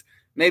 tries,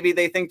 maybe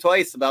they think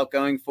twice about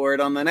going for it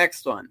on the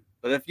next one.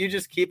 But if you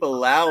just keep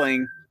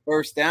allowing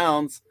first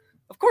downs,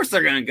 of course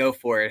they're going to go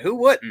for it. Who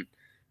wouldn't?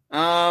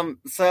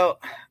 So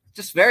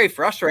just very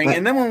frustrating.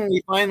 And then when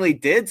we finally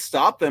did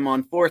stop them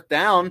on 4th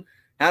down,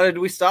 how did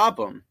we stop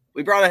them?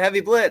 We brought a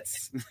heavy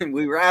blitz.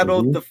 We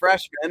rattled the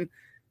freshman,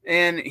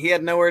 and he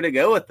had nowhere to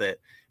go with it.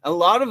 A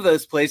lot of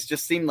those plays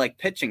just seemed like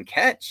pitch and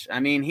catch.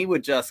 He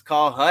would just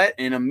call hut,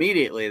 and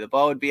immediately the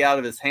ball would be out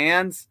of his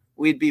hands.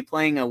 We'd be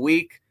playing a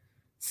weak,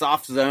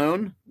 soft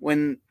zone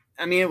when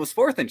it was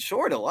 4th and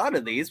short. A lot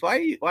of these.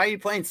 Why are you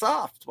playing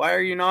soft? Why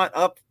are you not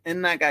up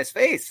in that guy's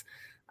face?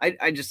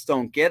 I just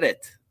don't get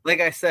it. Like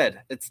I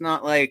said, it's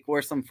not like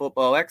we're some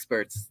football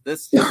experts.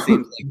 This just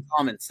seems like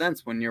common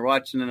sense when you're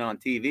watching it on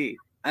TV.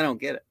 I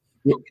don't get it.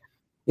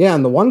 Yeah,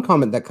 and the one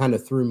comment that kind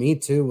of threw me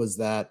too was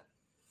that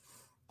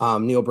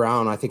Neil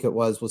Brown, I think it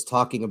was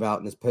talking about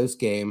in his post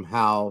game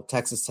how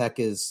Texas Tech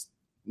is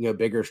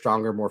bigger,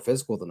 stronger, more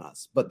physical than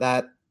us. But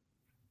that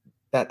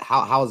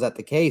how is that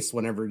the case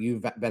whenever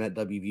you've been at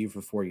WVU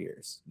for 4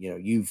 years?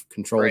 You've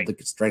controlled the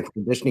strength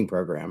and conditioning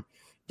program.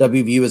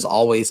 WVU has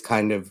always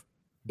kind of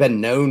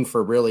been known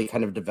for really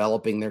kind of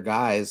developing their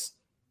guys,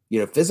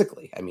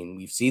 physically.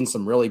 We've seen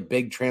some really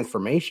big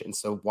transformations.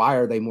 So why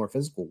are they more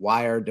physical?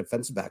 Why are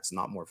defensive backs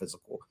not more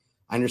physical?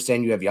 I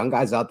understand you have young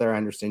guys out there. I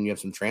understand you have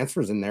some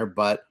transfers in there,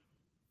 but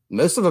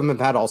most of them have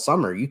had all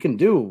summer. You can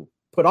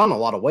put on a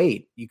lot of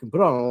weight. You can put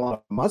on a lot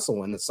of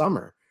muscle in the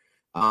summer.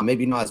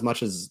 Maybe not as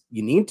much as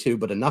you need to,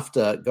 but enough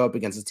to go up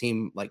against a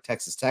team like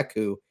Texas Tech,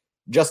 who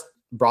just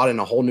brought in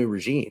a whole new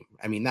regime.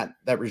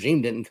 That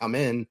regime didn't come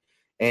in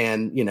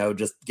and,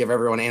 just give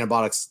everyone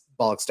anabolic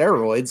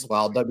steroids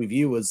while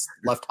WVU was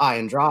left high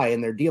and dry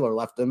and their dealer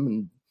left them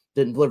and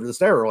didn't deliver the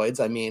steroids.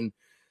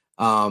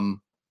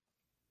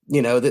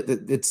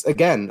 It's,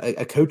 again,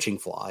 a coaching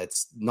flaw.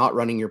 It's not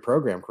running your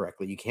program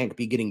correctly. You can't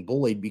be getting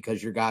bullied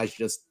because your guys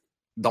just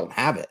don't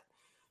have it.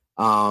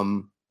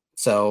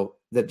 So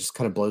that just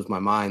kind of blows my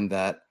mind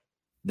that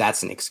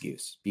that's an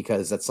excuse,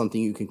 because that's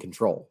something you can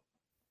control.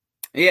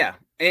 Yeah.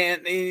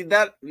 And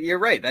that you're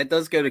right. That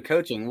does go to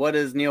coaching. What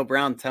is Neil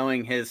Brown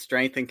telling his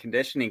strength and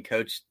conditioning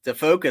coach to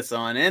focus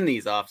on in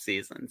these off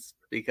seasons?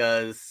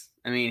 Because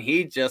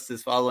he just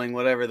is following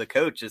whatever the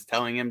coach is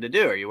telling him to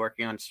do. Are you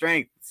working on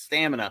strength,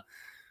 stamina?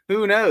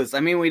 Who knows?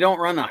 We don't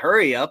run a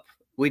hurry up.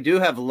 We do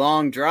have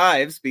long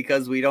drives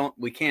because we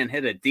can't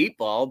hit a deep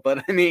ball,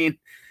 but you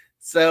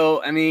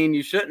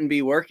shouldn't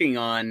be working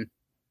on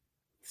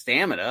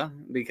stamina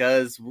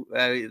because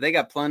they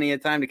got plenty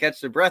of time to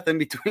catch their breath in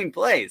between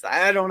plays.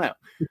 I don't know.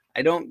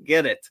 I don't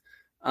get it.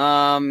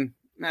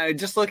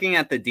 Just looking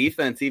at the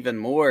defense even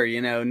more,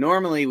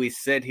 normally we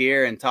sit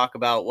here and talk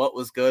about what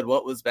was good,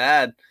 what was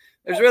bad.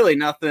 There's really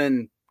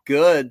nothing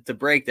good to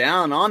break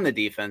down on the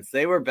defense.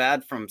 They were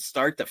bad from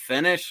start to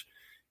finish.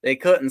 They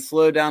couldn't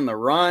slow down the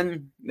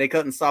run. They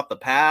couldn't stop the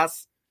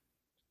pass.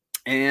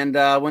 And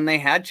when they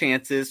had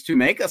chances to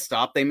make a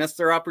stop, they missed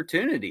their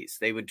opportunities.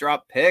 They would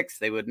drop picks,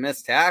 they would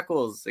miss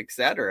tackles,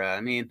 etc.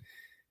 I mean,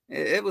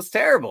 it was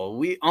terrible.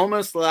 We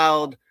almost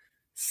allowed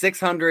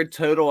 600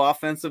 total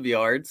offensive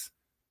yards,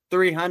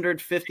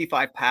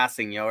 355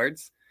 passing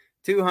yards,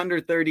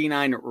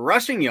 239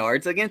 rushing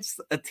yards against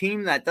a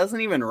team that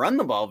doesn't even run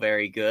the ball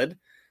very good.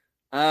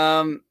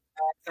 I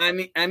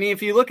mean,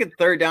 if you look at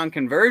third down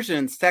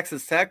conversions,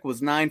 Texas Tech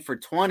was 9 for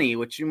 20,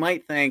 which you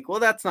might think, well,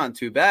 that's not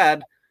too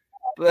bad.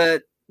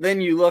 But then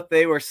you look,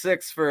 they were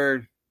 6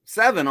 for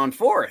 7 on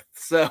fourth.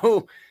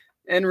 So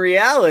in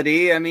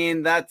reality, I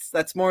mean,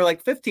 that's more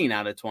like 15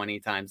 out of 20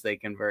 times they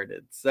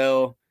converted.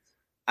 So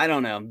I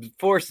don't know.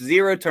 Forced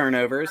 0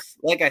 turnovers,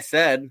 like I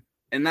said,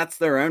 and that's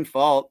their own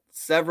fault.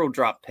 Several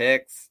drop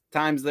picks.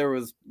 Times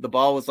the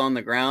ball was on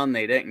the ground,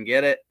 they didn't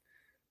get it.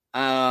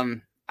 I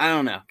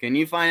don't know. Can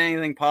you find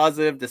anything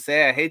positive to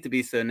say? I hate to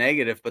be so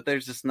negative, but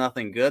there's just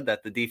nothing good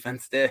that the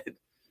defense did.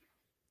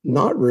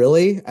 Not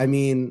really. I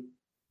mean,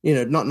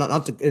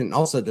 not to, and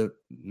also to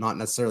not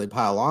necessarily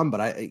pile on,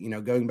 but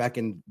going back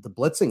in the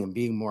blitzing and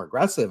being more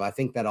aggressive, I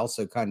think that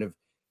also kind of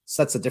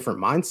sets a different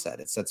mindset.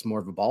 It sets more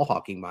of a ball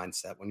hawking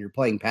mindset. When you're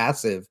playing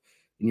passive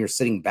and you're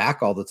sitting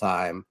back all the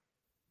time,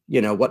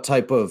 what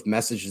type of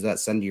message does that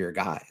send to your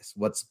guys?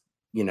 What's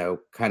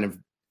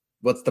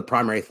the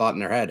primary thought in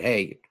their head?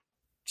 Hey,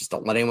 just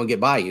don't let anyone get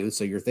by you.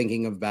 So you're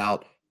thinking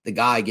about the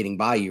guy getting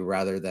by you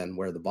rather than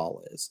where the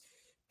ball is.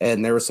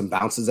 And there were some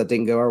bounces that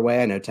didn't go our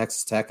way. I know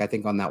Texas Tech, I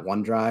think on that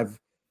one drive,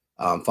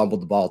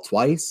 fumbled the ball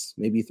twice,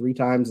 maybe 3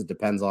 times. It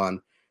depends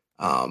on,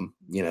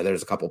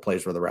 there's a couple of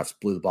plays where the refs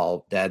blew the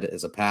ball dead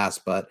as a pass,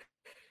 but,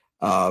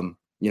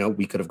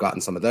 we could have gotten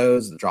some of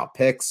those, the drop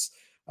picks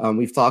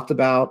we've talked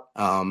about.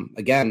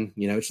 Again,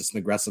 it's just an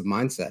aggressive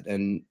mindset,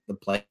 and the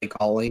play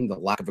calling, the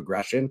lack of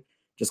aggression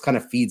just kind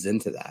of feeds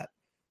into that.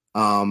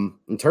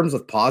 In terms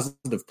of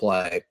positive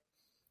play,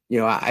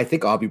 I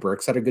think Aubrey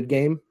Burks had a good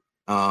game.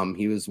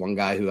 He was one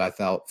guy who I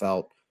felt,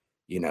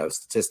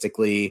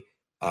 statistically,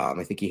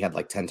 I think he had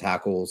like 10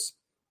 tackles.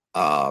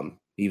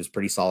 He was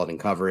pretty solid in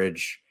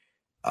coverage.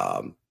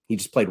 He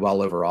just played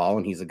well overall.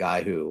 And he's a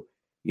guy who,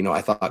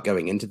 I thought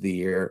going into the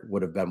year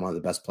would have been one of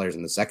the best players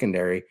in the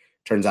secondary.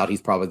 Turns out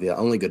he's probably the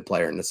only good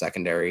player in the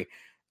secondary.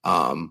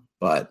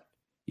 But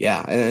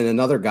yeah. And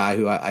another guy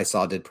who I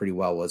saw did pretty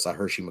well was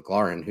Hershey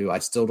McLaurin, who I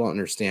still don't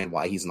understand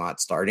why he's not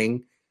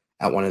starting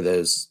at one of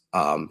those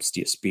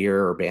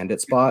spear or bandit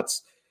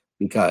spots,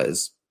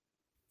 because,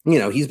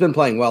 he's been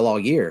playing well all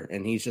year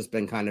and he's just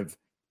been kind of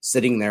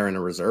sitting there in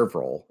a reserve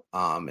role.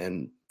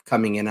 And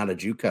coming in out of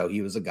JUCO,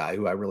 he was a guy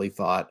who I really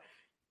thought,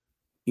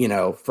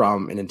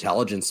 from an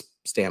intelligence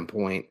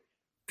standpoint,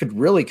 could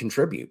really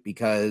contribute,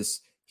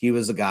 because he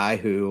was a guy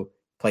who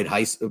played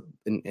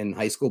in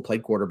high school,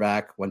 played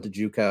quarterback, went to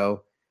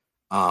JUCO,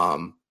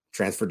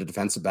 transferred to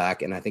defensive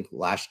back. And I think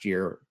last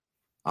year,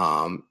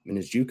 in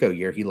his JUCO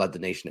year, he led the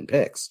nation in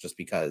picks just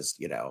because,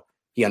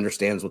 he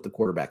understands what the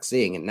quarterback's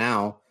seeing. And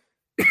now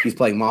he's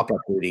playing mop-up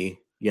duty,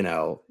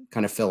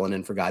 kind of filling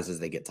in for guys as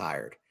they get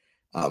tired,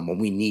 when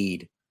we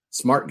need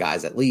smart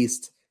guys, at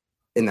least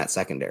in that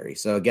secondary.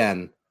 So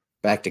again,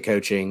 back to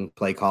coaching,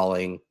 play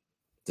calling,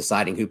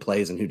 deciding who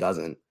plays and who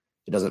doesn't.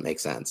 It doesn't make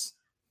sense.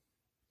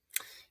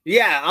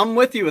 Yeah, I'm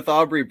with you with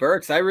Aubrey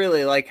Burks. I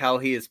really like how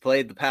he has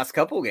played the past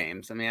couple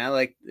games. I mean,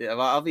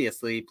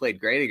 obviously he played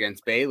great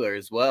against Baylor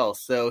as well.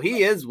 So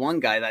he is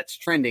one guy that's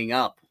trending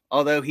up,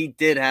 although he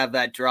did have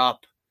that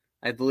drop.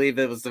 I believe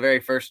it was the very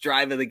first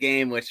drive of the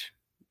game, which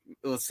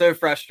was so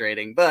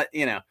frustrating. But,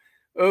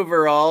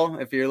 overall,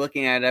 if you're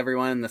looking at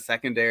everyone in the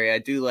secondary, I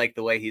do like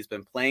the way he's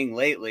been playing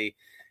lately.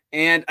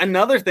 And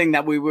another thing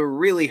that we were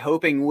really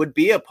hoping would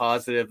be a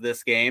positive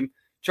this game,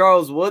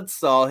 Charles Woods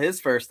saw his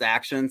first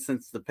action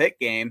since the Pitt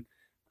game.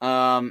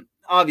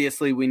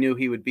 Obviously, we knew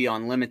he would be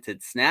on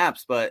limited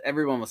snaps, but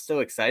everyone was so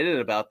excited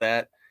about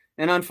that.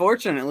 And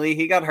unfortunately,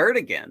 he got hurt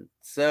again.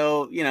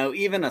 So,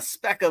 even a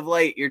speck of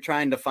light you're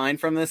trying to find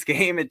from this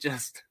game, it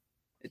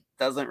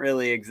doesn't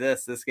really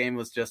exist. This game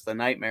was just a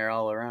nightmare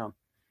all around.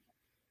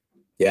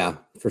 Yeah,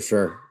 for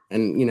sure.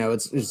 And,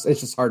 it's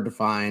just hard to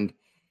find,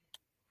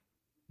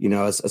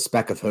 a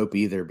speck of hope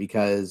either,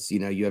 because,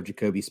 you have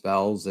Jacoby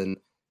Spells and,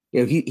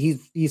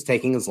 he's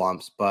taking his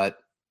lumps, but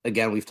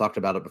again, we've talked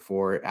about it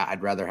before.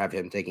 I'd rather have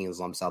him taking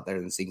his lumps out there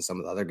than seeing some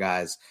of the other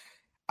guys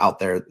out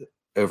there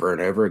over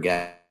and over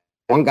again.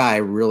 One guy I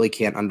really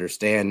can't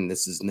understand,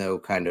 this is no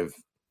kind of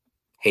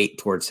hate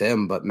towards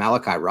him, but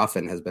Malachi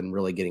Ruffin has been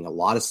really getting a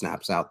lot of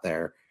snaps out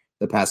there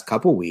the past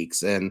couple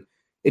weeks. And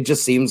it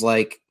just seems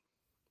like,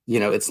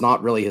 it's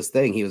not really his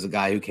thing. He was a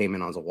guy who came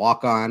in as a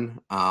walk-on,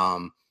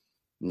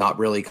 not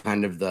really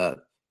kind of the,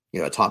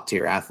 a top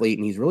tier athlete,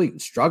 and he's really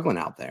struggling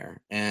out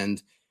there.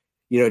 And,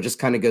 it just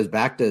kind of goes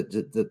back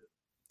to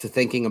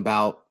thinking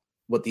about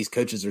what these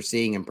coaches are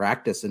seeing in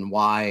practice and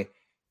why,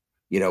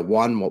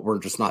 one, what we're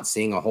just not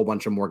seeing a whole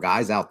bunch of more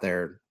guys out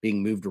there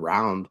being moved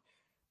around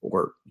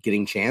or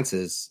getting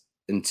chances.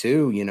 And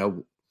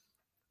two,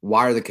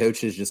 why are the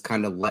coaches just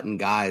kind of letting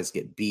guys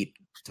get beat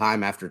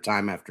time after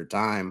time after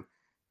time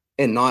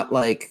and not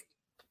like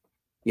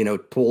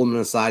pull them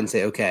aside and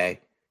say,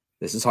 okay,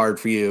 this is hard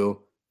for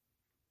you.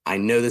 I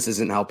know this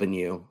isn't helping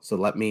you. So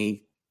let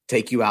me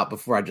take you out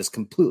before I just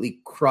completely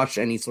crush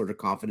any sort of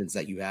confidence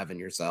that you have in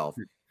yourself.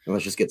 And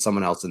let's just get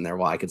someone else in there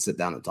while I can sit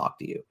down and talk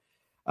to you.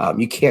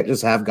 You can't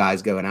just have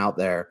guys going out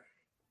there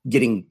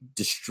getting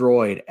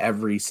destroyed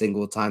every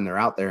single time they're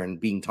out there and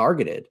being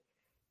targeted,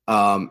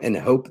 and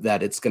hope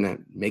that it's going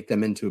to make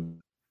them into,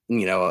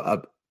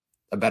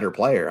 a better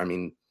player. I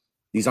mean,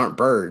 these aren't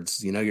birds,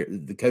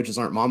 the coaches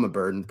aren't mama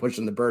bird and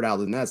pushing the bird out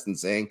of the nest and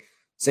saying,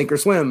 sink or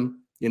swim,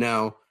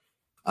 it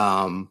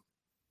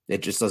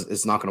just does.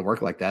 It's not going to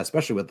work like that,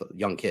 especially with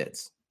young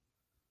kids.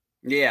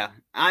 Yeah.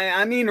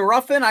 I mean,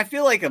 Ruffin, I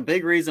feel like a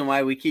big reason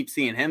why we keep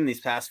seeing him these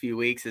past few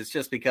weeks is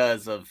just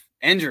because of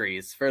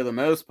injuries for the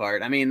most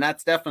part. I mean,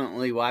 that's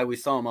definitely why we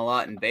saw him a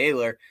lot in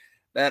Baylor.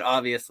 That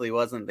obviously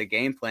wasn't the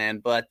game plan,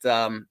 but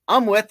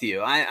I'm with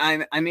you.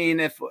 I mean,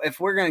 if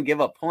we're going to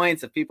give up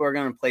points, if people are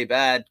going to play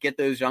bad, get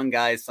those young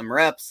guys some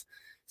reps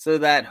so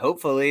that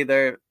hopefully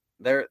they're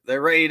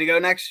ready to go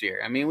next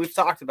year. I mean, we've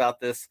talked about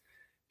this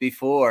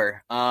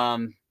before.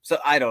 So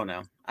I don't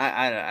know.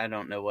 I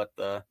don't know what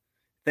the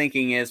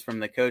thinking is from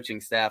the coaching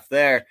staff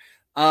there.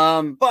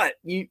 But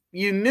you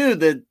knew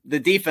that the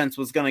defense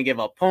was going to give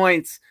up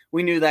points.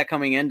 We knew that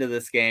coming into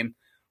this game.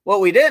 What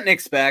we didn't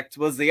expect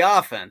was the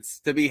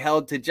offense to be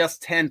held to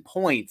just 10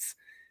 points.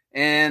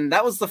 And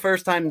that was the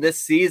first time this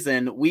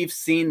season we've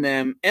seen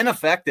them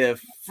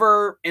ineffective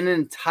for an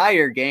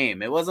entire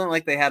game. It wasn't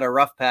like they had a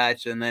rough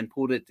patch and then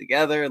pulled it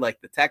together like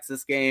the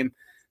Texas game.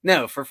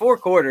 No, for 4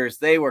 quarters,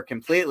 they were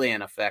completely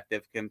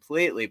ineffective,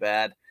 completely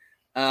bad.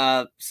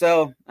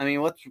 So, I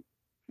mean, what's,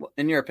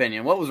 in your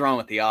opinion, what was wrong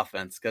with the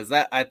offense? Because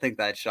I think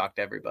that shocked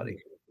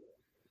everybody.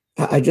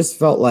 I just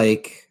felt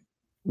like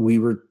we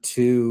were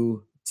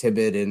too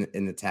timid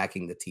in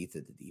attacking the teeth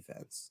of the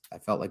defense. I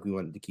felt like we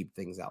wanted to keep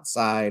things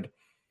outside.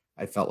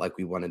 I felt like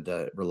we wanted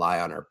to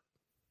rely on our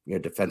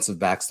defensive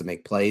backs to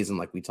make plays. And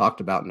like we talked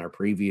about in our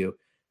preview,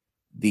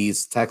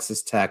 these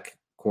Texas Tech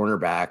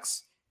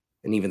cornerbacks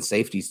and even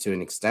safeties to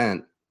an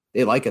extent,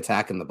 they like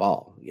attacking the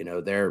ball.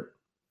 They're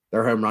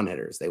home run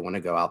hitters. They want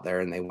to go out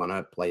there and they want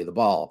to play the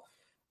ball.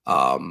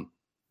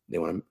 They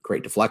want to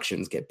create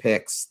deflections, get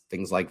picks,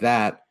 things like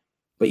that.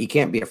 But you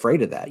can't be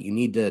afraid of that. You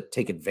need to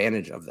take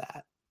advantage of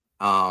that.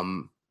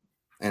 And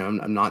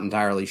I'm not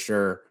entirely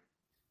sure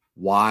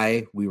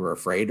why we were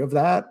afraid of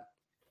that.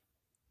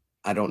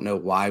 I don't know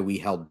why we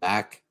held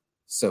back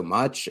so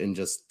much and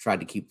just tried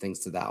to keep things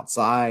to the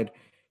outside,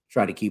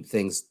 try to keep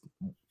things,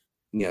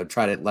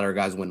 try to let our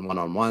guys win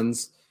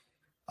one-on-ones.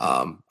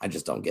 I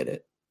just don't get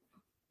it.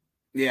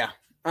 Yeah.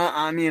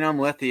 I mean, I'm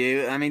with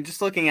you. I mean,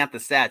 just looking at the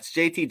stats,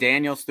 JT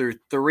Daniels threw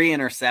 3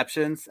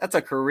 interceptions. That's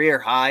a career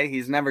high.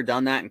 He's never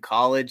done that in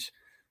college.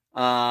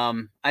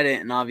 I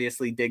didn't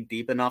obviously dig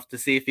deep enough to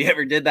see if he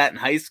ever did that in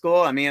high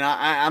school. I mean,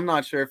 I'm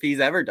not sure if he's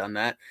ever done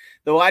that.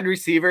 The wide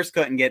receivers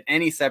couldn't get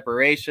any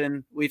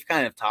separation. We've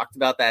kind of talked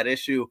about that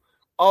issue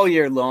all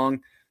year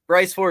long.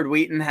 Bryce Ford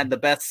Wheaton had the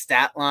best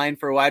stat line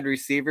for wide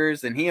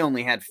receivers, and he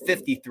only had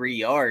 53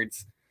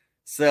 yards.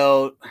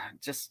 So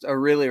just a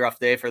really rough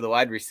day for the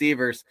wide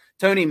receivers.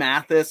 Tony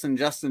Mathis and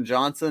Justin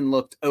Johnson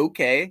looked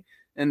okay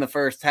in the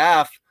first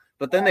half,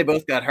 but then they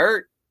both got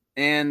hurt.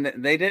 And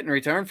they didn't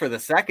return for the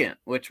second,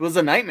 which was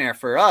a nightmare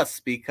for us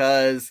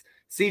because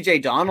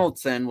CJ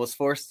Donaldson was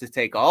forced to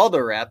take all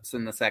the reps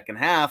in the second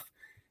half.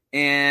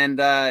 And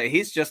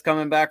he's just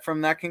coming back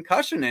from that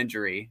concussion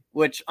injury,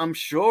 which I'm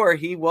sure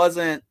he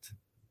wasn't,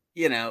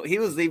 he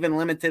was even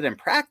limited in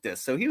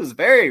practice. So he was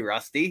very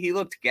rusty. He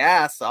looked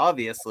gas,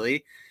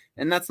 obviously,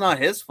 and that's not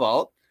his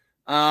fault.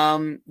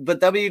 But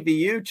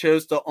WVU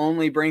chose to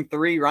only bring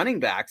 3 running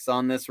backs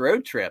on this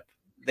road trip.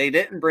 They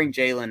didn't bring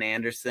Jalen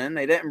Anderson.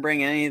 They didn't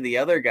bring any of the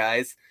other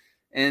guys.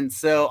 And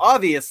so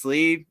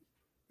obviously,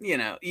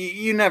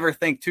 you never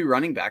think 2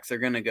 running backs are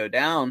going to go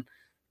down.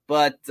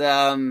 But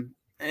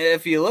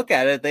if you look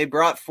at it, they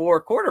brought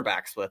 4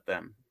 quarterbacks with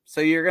them.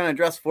 So you're going to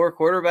dress 4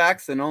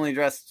 quarterbacks and only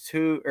dress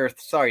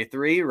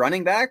 3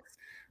 running backs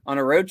on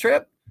a road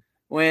trip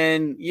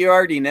when you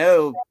already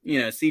know,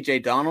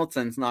 CJ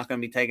Donaldson's not going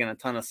to be taking a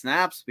ton of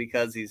snaps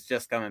because he's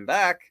just coming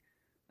back.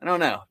 I don't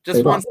know.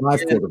 Just 5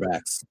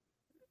 quarterbacks.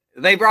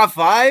 They brought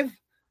 5?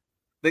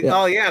 Yeah.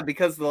 Oh, yeah,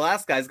 because the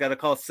last guy's got to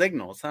call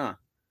signals, huh?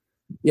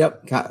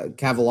 Yep,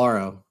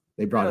 Cavallaro.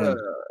 They brought him.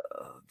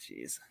 Oh,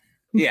 jeez.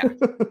 Yeah.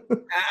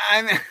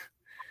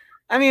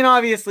 I mean,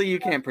 obviously you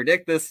can't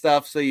predict this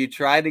stuff, so you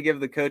try to give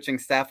the coaching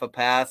staff a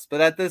pass, but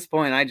at this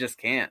point, I just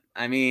can't.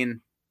 I mean,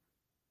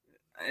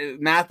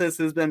 Mathis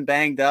has been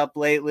banged up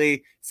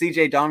lately.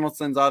 CJ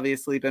Donaldson's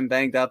obviously been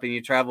banged up, and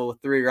you travel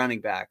with 3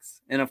 running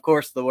backs. And, of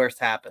course, the worst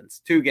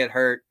happens. 2 get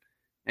hurt,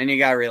 and you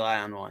got to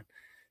rely on 1.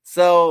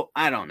 So,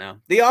 I don't know.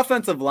 The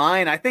offensive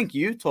line, I think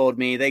you told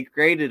me they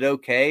graded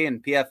okay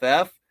in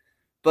PFF,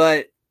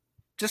 but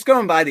just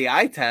going by the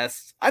eye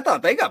test, I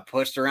thought they got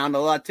pushed around a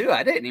lot too.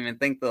 I didn't even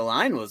think the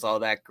line was all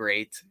that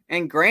great.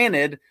 And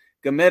granted,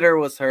 Gamitter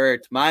was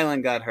hurt.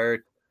 Milan got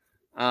hurt.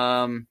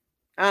 I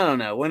don't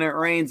know. When it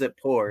rains, it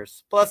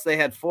pours. Plus, they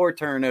had 4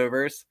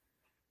 turnovers.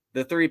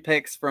 the 3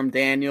 picks from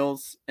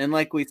Daniels. And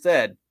like we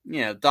said,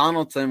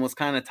 Donaldson was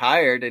kind of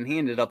tired and he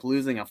ended up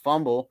losing a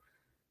fumble.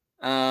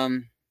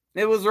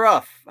 It was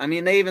rough. I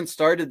mean, they even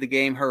started the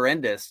game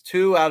horrendous.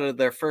 2 out of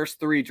their first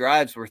 3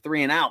 drives were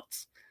 3 and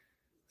outs.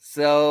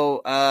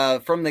 So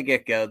from the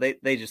get-go,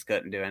 they just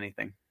couldn't do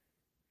anything.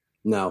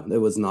 No, it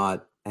was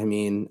not. I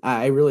mean,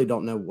 I really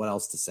don't know what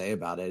else to say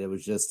about it. It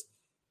was just,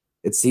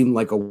 it seemed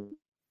like a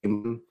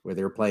game where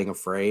they were playing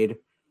afraid.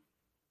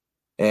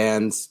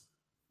 And,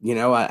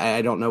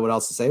 I don't know what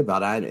else to say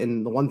about it.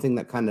 And the one thing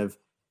that kind of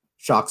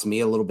shocks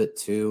me a little bit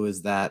too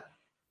is that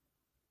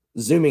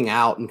zooming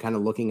out and kind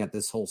of looking at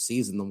this whole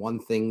season, the one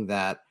thing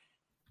that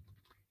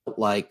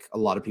like a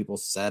lot of people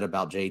said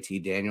about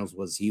JT Daniels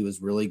was he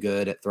was really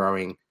good at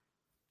throwing,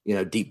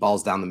 deep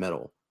balls down the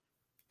middle.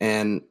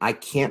 And I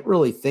can't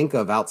really think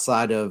of,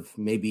 outside of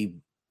maybe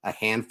a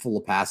handful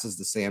of passes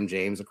to Sam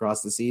James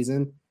across the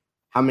season,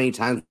 how many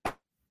times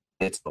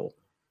it's told.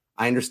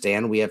 I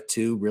understand we have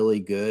 2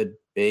 really good,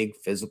 big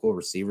physical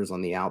receivers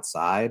on the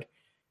outside,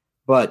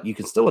 but you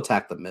can still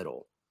attack the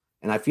middle.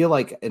 And I feel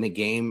like in a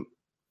game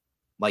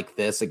like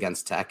this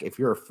against Tech, if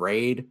you're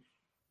afraid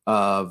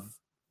of,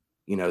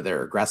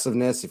 their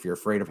aggressiveness, if you're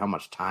afraid of how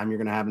much time you're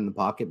going to have in the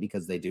pocket,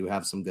 because they do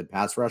have some good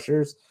pass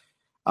rushers,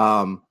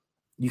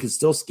 you can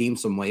still scheme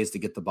some ways to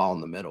get the ball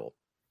in the middle.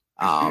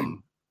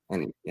 And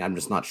I'm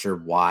just not sure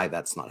why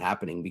that's not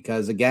happening,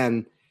 because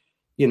again,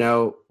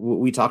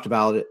 we talked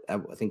about it, I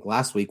think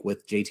last week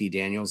with JT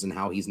Daniels and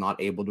how he's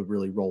not able to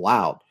really roll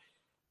out.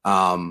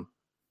 To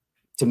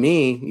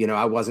me,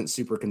 I wasn't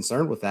super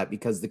concerned with that,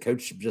 because the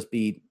coach should just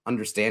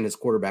understand his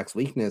quarterback's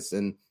weakness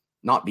and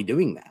not be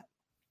doing that.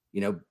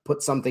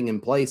 Put something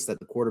in place that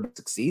the quarterback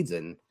succeeds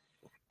in.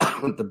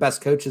 The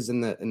best coaches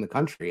in the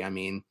country, I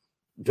mean,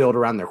 build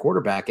around their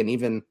quarterback. And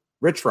even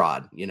Rich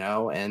Rod,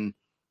 and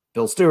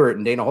Bill Stewart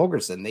and Dana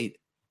Holgorsen, they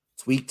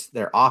tweaked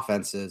their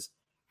offenses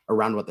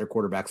around what their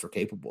quarterbacks were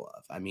capable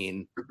of. I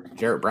mean,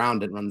 Jarrett Brown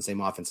didn't run the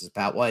same offense as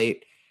Pat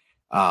White.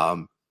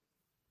 Skylar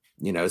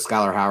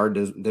Howard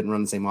didn't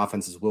run the same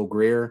offense as Will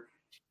Grier,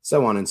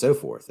 so on and so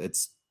forth.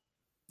 It's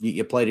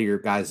you play to your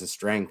guys'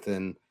 strength,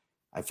 and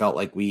I felt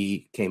like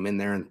we came in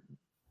there and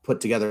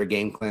put together a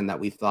game plan that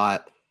we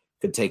thought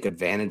could take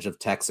advantage of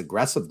Tech's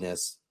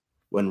aggressiveness,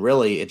 when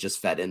really it just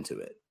fed into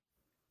it.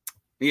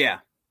 Yeah.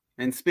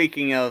 And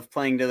speaking of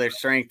playing to their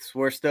strengths,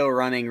 we're still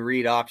running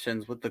read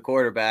options with the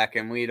quarterback,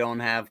 and we don't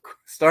have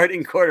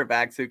starting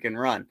quarterbacks who can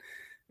run.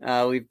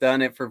 We've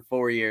done it for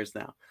 4 years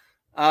now.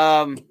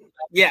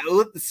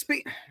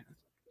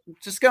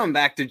 Just going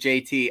back to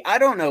JT, I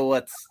don't know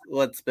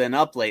what's been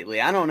up lately.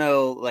 I don't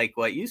know, like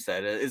what you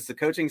said. Is the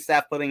coaching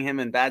staff putting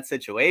him in bad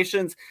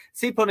situations?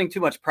 Is he putting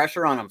too much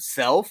pressure on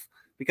himself?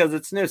 Because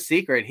it's no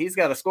secret, he's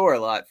got to score a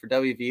lot for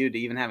WVU to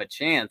even have a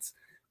chance.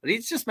 But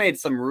he's just made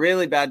some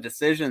really bad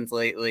decisions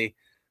lately.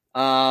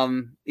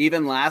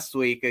 Even last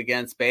week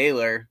against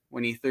Baylor,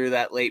 when he threw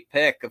that late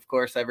pick, of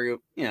course,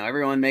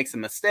 everyone makes a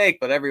mistake,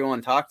 but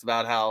everyone talked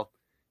about how,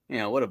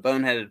 what a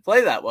boneheaded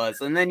play that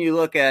was. And then you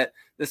look at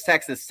this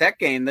Texas Tech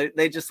game,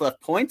 they just left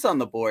points on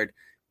the board.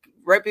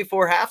 Right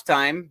before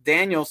halftime,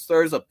 Daniels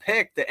throws a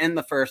pick to end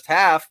the first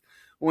half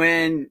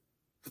when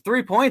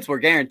 3 points were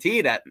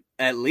guaranteed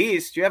at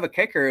least. You have a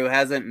kicker who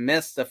hasn't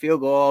missed a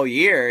field goal all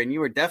year, and you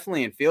were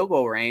definitely in field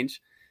goal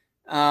range.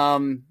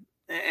 And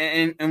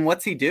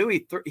what's he do?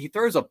 He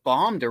throws a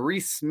bomb to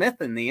Reese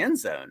Smith in the end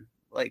zone.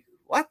 Like,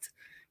 what?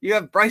 You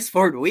have Bryce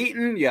Ford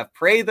Wheaton, you have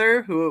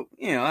Prather, who,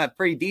 have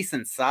pretty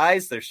decent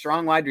size. They're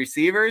strong wide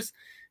receivers.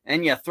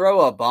 And you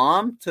throw a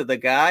bomb to the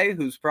guy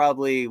who's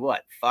probably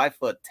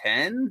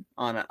 5'10"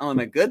 on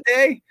a good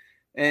day.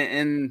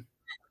 And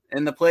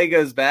the play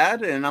goes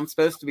bad, and I'm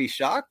supposed to be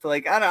shocked.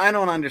 Like, I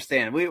don't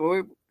understand.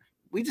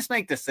 We just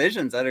make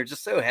decisions that are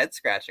just so head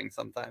scratching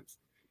sometimes.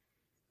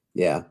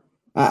 Yeah.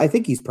 I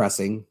think he's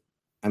pressing.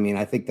 I mean,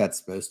 I think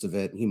that's most of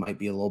it. He might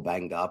be a little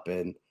banged up,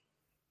 and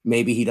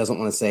maybe he doesn't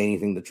want to say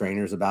anything to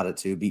trainers about it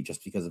too,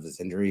 just because of his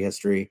injury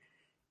history.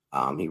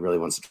 He really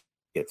wants to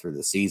get through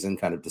the season,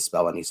 kind of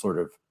dispel any sort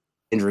of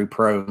injury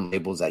prone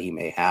labels that he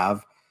may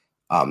have.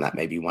 That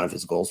may be one of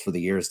his goals for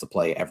the year, is to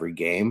play every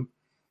game.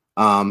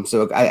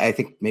 So I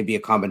think maybe a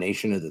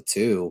combination of the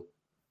two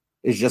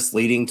is just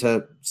leading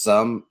to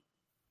some,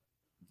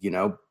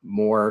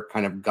 more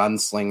kind of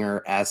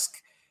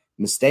gunslinger-esque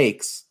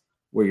mistakes,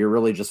 where you're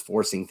really just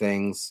forcing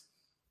things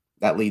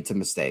that lead to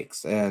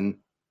mistakes. And,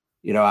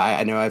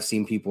 I know I've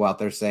seen people out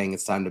there saying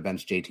it's time to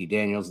bench JT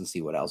Daniels and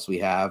see what else we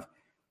have.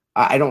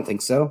 I don't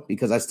think so,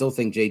 because I still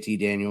think JT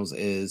Daniels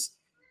is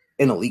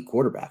an elite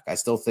quarterback. I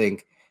still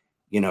think,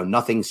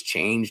 nothing's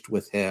changed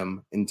with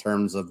him in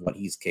terms of what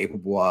he's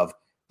capable of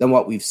than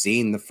what we've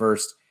seen the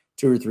first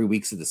 2 or 3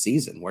 weeks of the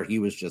season, where he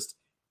was just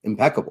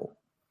impeccable.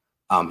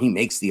 He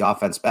makes the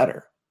offense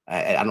better.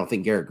 I don't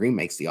think Garrett Green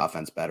makes the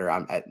offense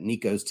better.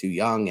 Nico's too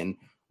young, and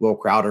Will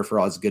Crowder, for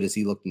as good as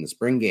he looked in the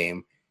spring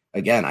game,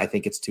 again, I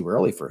think it's too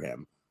early for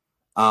him.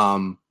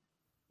 I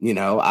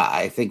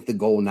think the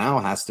goal now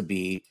has to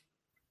be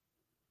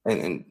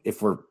And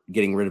if we're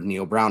getting rid of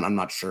Neil Brown, I'm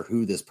not sure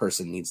who this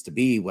person needs to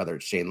be, whether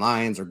it's Shane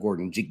Lyons or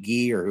Gordon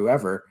Gee or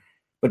whoever,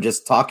 but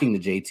just talking to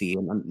JT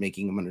and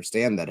making him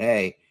understand that,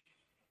 hey,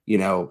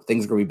 things are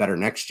going to be better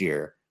next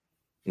year.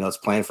 Let's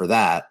plan for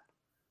that.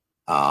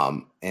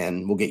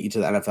 And we'll get you to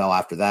the NFL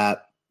after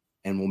that.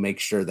 And we'll make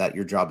sure that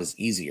your job is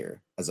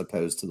easier as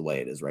opposed to the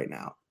way it is right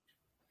now.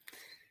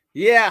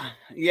 Yeah,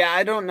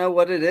 I don't know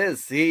what it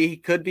is. He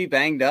could be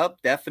banged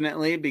up,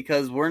 definitely,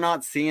 because we're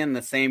not seeing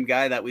the same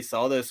guy that we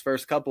saw those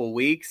first couple of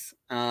weeks.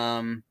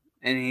 And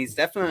he's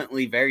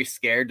definitely very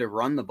scared to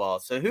run the ball.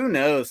 So who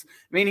knows?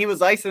 I mean, he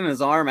was icing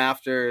his arm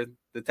after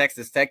the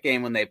Texas Tech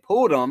game when they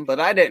pulled him, but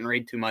I didn't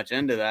read too much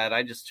into that.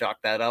 I just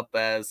chalked that up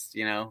as,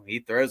 he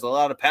throws a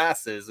lot of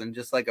passes, and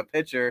just like a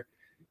pitcher,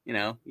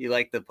 you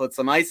like to put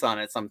some ice on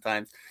it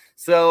sometimes.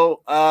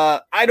 So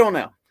I don't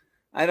know.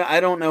 I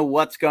don't know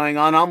what's going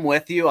on. I'm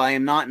with you. I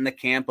am not in the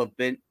camp of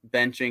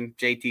benching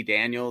JT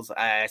Daniels.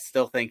 I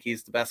still think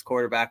he's the best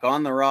quarterback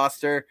on the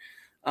roster.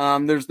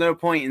 There's no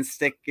point in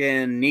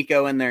sticking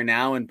Nico in there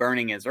now and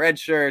burning his red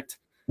shirt.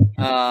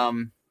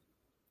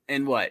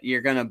 And what,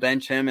 you're going to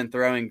bench him and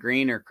throw in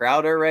Green or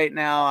Crowder right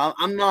now?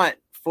 I'm not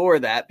for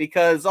that,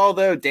 because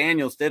although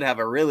Daniels did have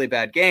a really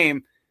bad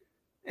game,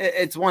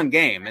 it's one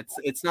game.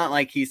 It's not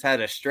like he's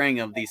had a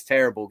string of these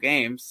terrible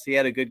games. He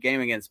had a good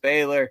game against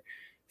Baylor.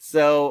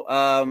 So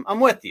I'm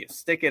with you.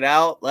 Stick it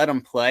out. Let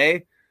him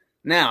play.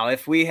 Now,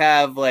 if we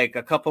have like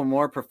a couple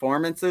more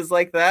performances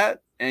like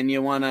that and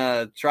you want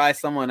to try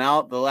someone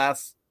out the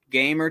last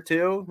game or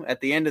two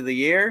at the end of the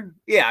year,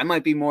 yeah, I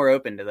might be more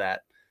open to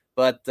that.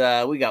 But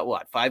we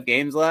got, 5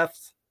 games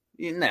left?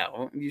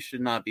 No, you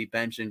should not be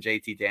benching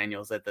JT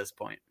Daniels at this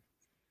point.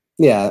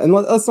 Yeah, and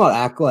let's not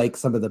act like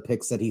some of the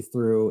picks that he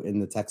threw in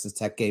the Texas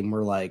Tech game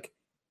were like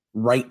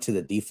right to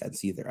the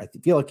defense either. I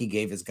feel like he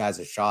gave his guys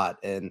a shot,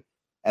 and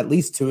at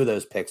least 2 of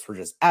those picks were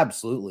just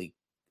absolutely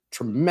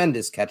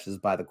tremendous catches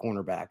by the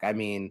cornerback. I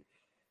mean,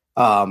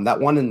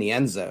 that one in the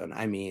end zone,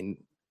 I mean,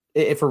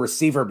 if a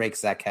receiver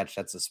makes that catch,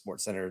 that's a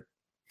SportsCenter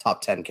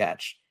top 10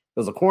 catch. It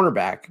was a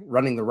cornerback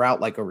running the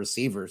route like a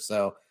receiver.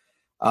 So,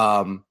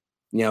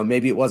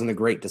 maybe it wasn't a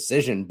great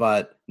decision,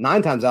 but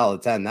 9 times out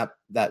of 10,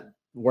 that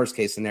worst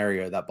case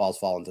scenario, that ball's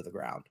falling to the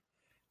ground.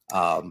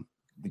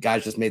 The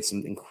guys just made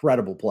some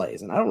incredible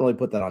plays, and I don't really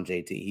put that on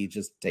JT. He's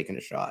just taking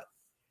a shot.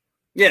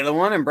 Yeah, the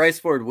one in Bryce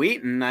Ford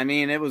Wheaton, I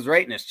mean, it was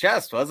right in his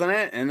chest, wasn't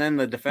it? And then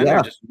the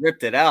defender just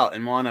ripped it out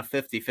and won a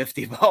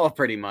 50-50 ball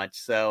pretty much.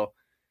 So,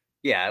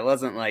 yeah, it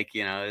wasn't like,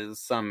 it was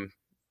some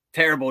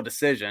terrible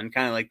decision,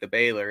 kind of like the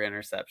Baylor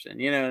interception.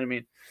 You know what I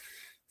mean?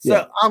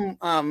 So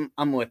yeah.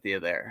 I'm with you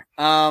there.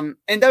 And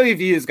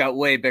WVU's got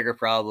way bigger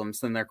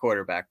problems than their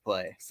quarterback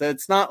play. So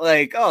it's not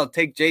like,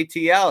 take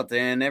JT out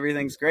and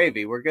everything's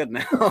gravy. We're good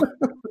now.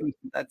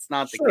 That's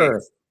not the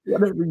case.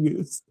 Whatever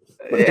you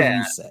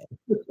say.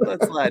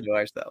 Let's lie to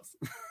ourselves.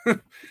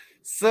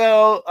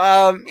 So,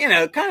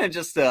 kind of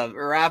just to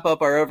wrap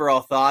up our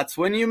overall thoughts,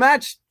 when you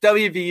match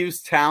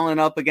WVU's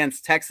talent up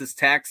against Texas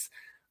Tech's,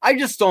 I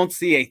just don't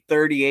see a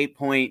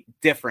 38-point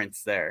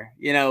difference there,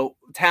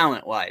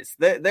 talent-wise.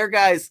 Their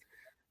guys,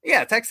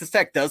 Texas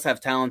Tech does have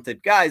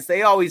talented guys.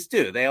 They always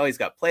do. They always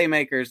got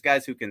playmakers,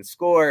 guys who can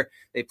score.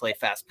 They play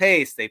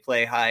fast-paced. They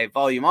play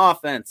high-volume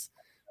offense.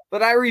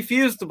 But I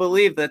refuse to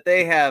believe that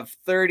they have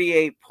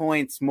 38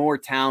 points more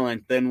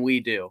talent than we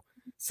do.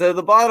 So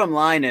the bottom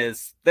line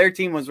is their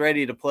team was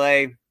ready to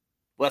play.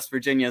 West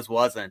Virginia's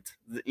wasn't.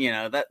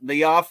 That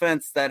the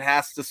offense that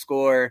has to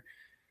score,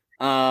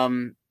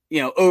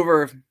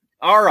 over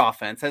our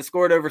offense has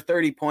scored over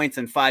 30 points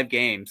in 5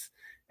 games,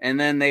 and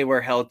then they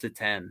were held to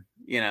 10.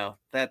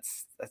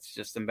 That's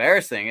just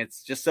embarrassing.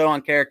 It's just so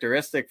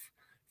uncharacteristic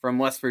from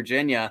West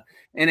Virginia.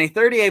 And a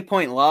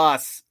 38-point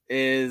loss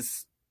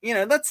is,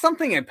 that's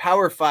something a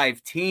Power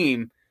 5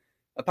 team,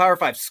 a Power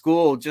 5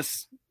 school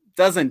just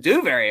doesn't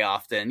do very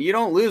often. You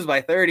don't lose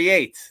by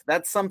 38.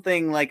 That's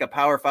something like a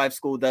Power 5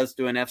 school does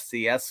to an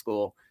FCS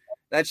school.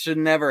 That should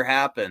never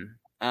happen.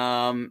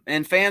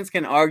 And fans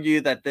can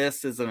argue that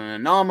this is an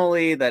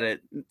anomaly, that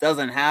it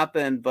doesn't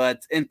happen.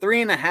 But in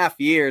 3.5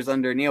 years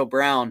under Neil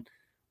Brown,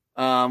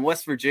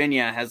 West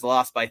Virginia has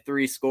lost by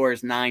 3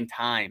 scores 9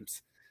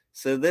 times.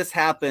 So this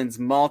happens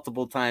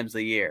multiple times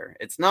a year.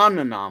 It's not an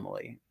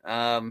anomaly.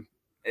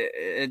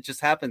 It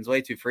just happens way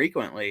too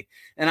frequently.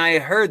 And I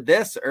heard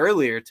this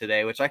earlier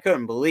today, which I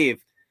couldn't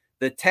believe.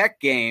 The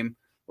Tech game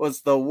was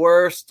the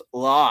worst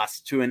loss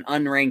to an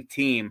unranked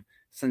team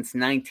since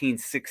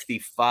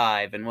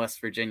 1965 in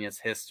West Virginia's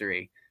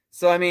history.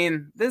 So, I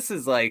mean, this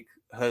is like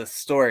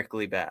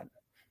historically bad.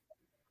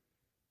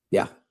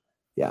 Yeah.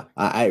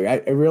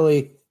 I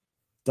really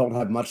don't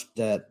have much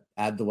to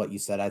add to what you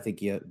said. I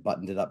think you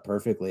buttoned it up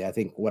perfectly. I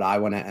think what I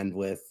want to end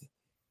with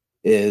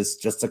is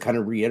just to kind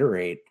of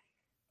reiterate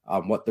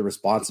what the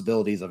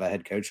responsibilities of a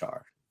head coach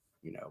are.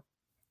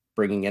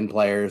 Bringing in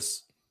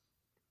players,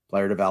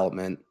 player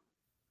development,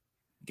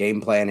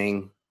 game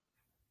planning,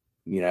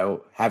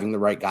 having the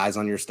right guys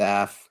on your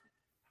staff,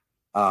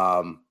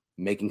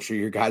 making sure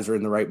your guys are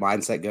in the right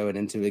mindset going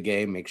into the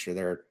game, make sure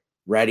they're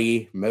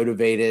ready,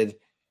 motivated,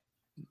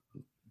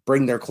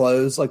 bring their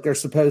clothes like they're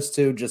supposed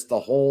to. Just the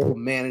whole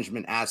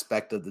management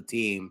aspect of the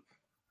team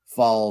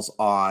falls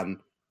on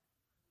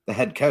the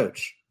head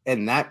coach.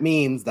 And that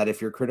means that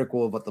if you're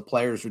critical of what the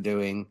players are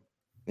doing,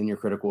 then you're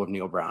critical of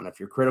Neal Brown. If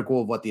you're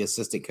critical of what the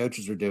assistant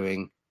coaches are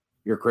doing,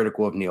 you're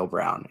critical of Neal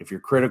Brown. If you're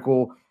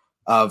critical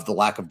of the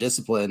lack of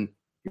discipline,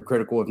 you're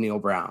critical of Neal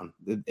Brown.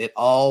 It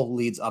all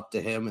leads up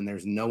to him, and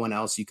there's no one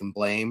else you can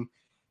blame.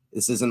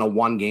 This isn't a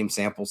one-game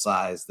sample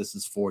size. This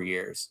is 4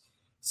 years.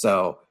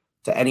 So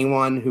to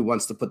anyone who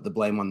wants to put the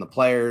blame on the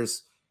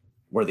players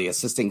or the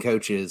assistant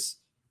coaches,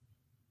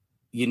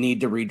 you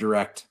need to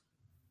redirect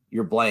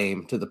your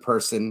blame to the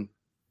person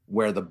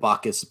where the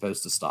buck is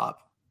supposed to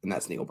stop, and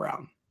that's Neal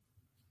Brown.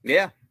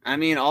 Yeah, I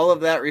mean, all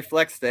of that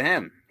reflects to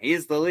him.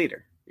 He's the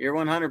leader. You're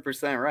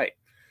 100% right.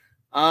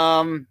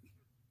 And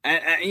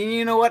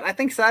you know what? I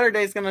think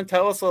Saturday is going to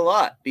tell us a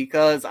lot,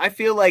 because I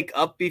feel like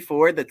up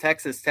before the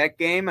Texas Tech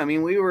game, I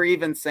mean, we were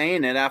even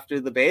saying it after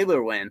the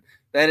Baylor win,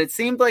 that it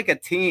seemed like a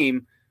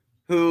team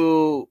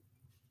who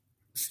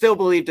still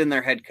believed in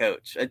their head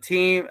coach,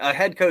 a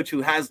head coach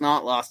who has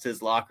not lost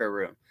his locker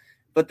room.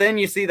 But then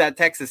you see that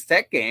Texas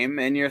Tech game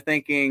and you're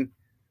thinking,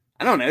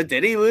 I don't know,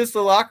 did he lose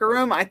the locker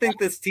room? I think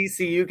this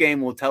TCU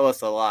game will tell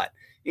us a lot.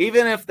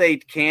 Even if they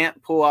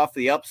can't pull off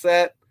the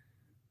upset,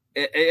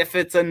 if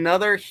it's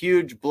another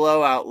huge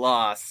blowout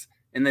loss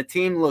and the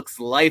team looks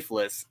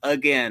lifeless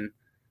again,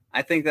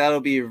 I think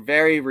that'll be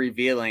very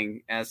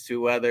revealing as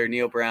to whether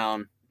Neal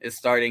Brown is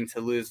starting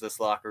to lose this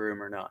locker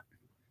room or not.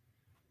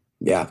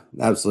 Yeah,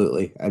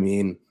 absolutely. I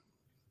mean,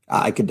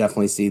 I could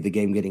definitely see the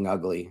game getting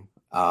ugly.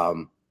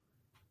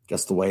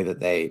 Just the way that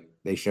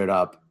they showed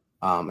up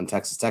in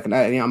Texas Tech. And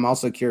I'm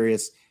also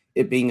curious,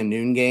 it being a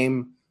noon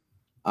game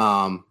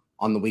on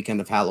the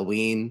weekend of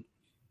Halloween,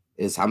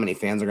 is how many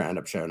fans are going to end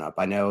up showing up.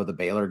 I know the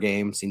Baylor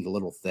game seemed a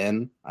little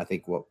thin. I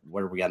think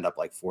where we end up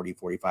like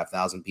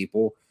 45,000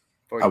 people.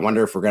 40. I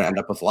wonder if we're going to end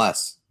up with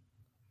less.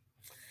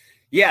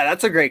 Yeah,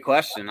 that's a great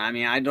question. I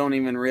mean, I don't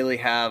even really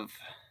have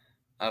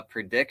a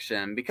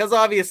prediction, because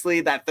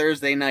obviously that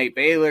Thursday night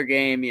Baylor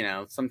game,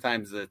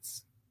 sometimes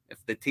it's, if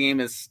the team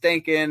is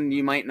stinking,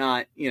 you might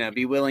not,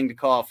 be willing to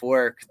call off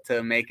work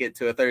to make it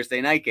to a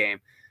Thursday night game.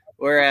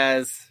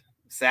 Whereas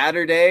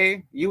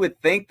Saturday, you would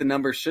think the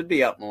numbers should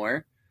be up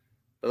more.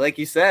 But like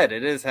you said,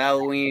 it is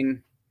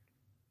Halloween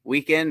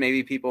weekend.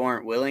 Maybe people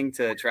aren't willing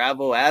to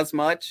travel as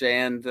much,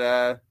 and,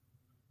 the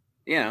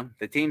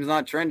team's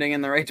not trending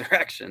in the right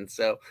direction.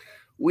 So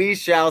we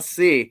shall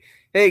see.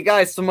 Hey,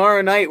 guys,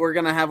 tomorrow night we're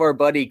going to have our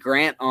buddy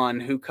Grant on,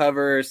 who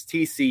covers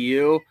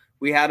TCU.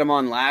 We had him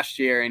on last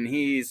year, and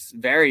he's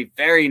very,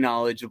 very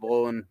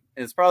knowledgeable and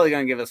is probably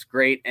going to give us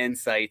great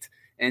insight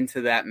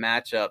into that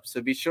matchup.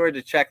 So be sure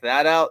to check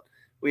that out.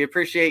 We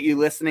appreciate you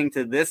listening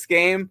to this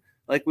game.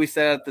 Like we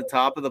said at the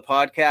top of the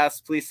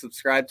podcast, please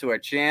subscribe to our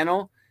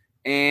channel.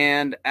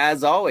 And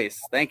as always,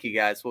 thank you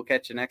guys. We'll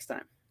catch you next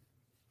time.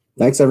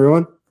 Thanks,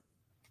 everyone.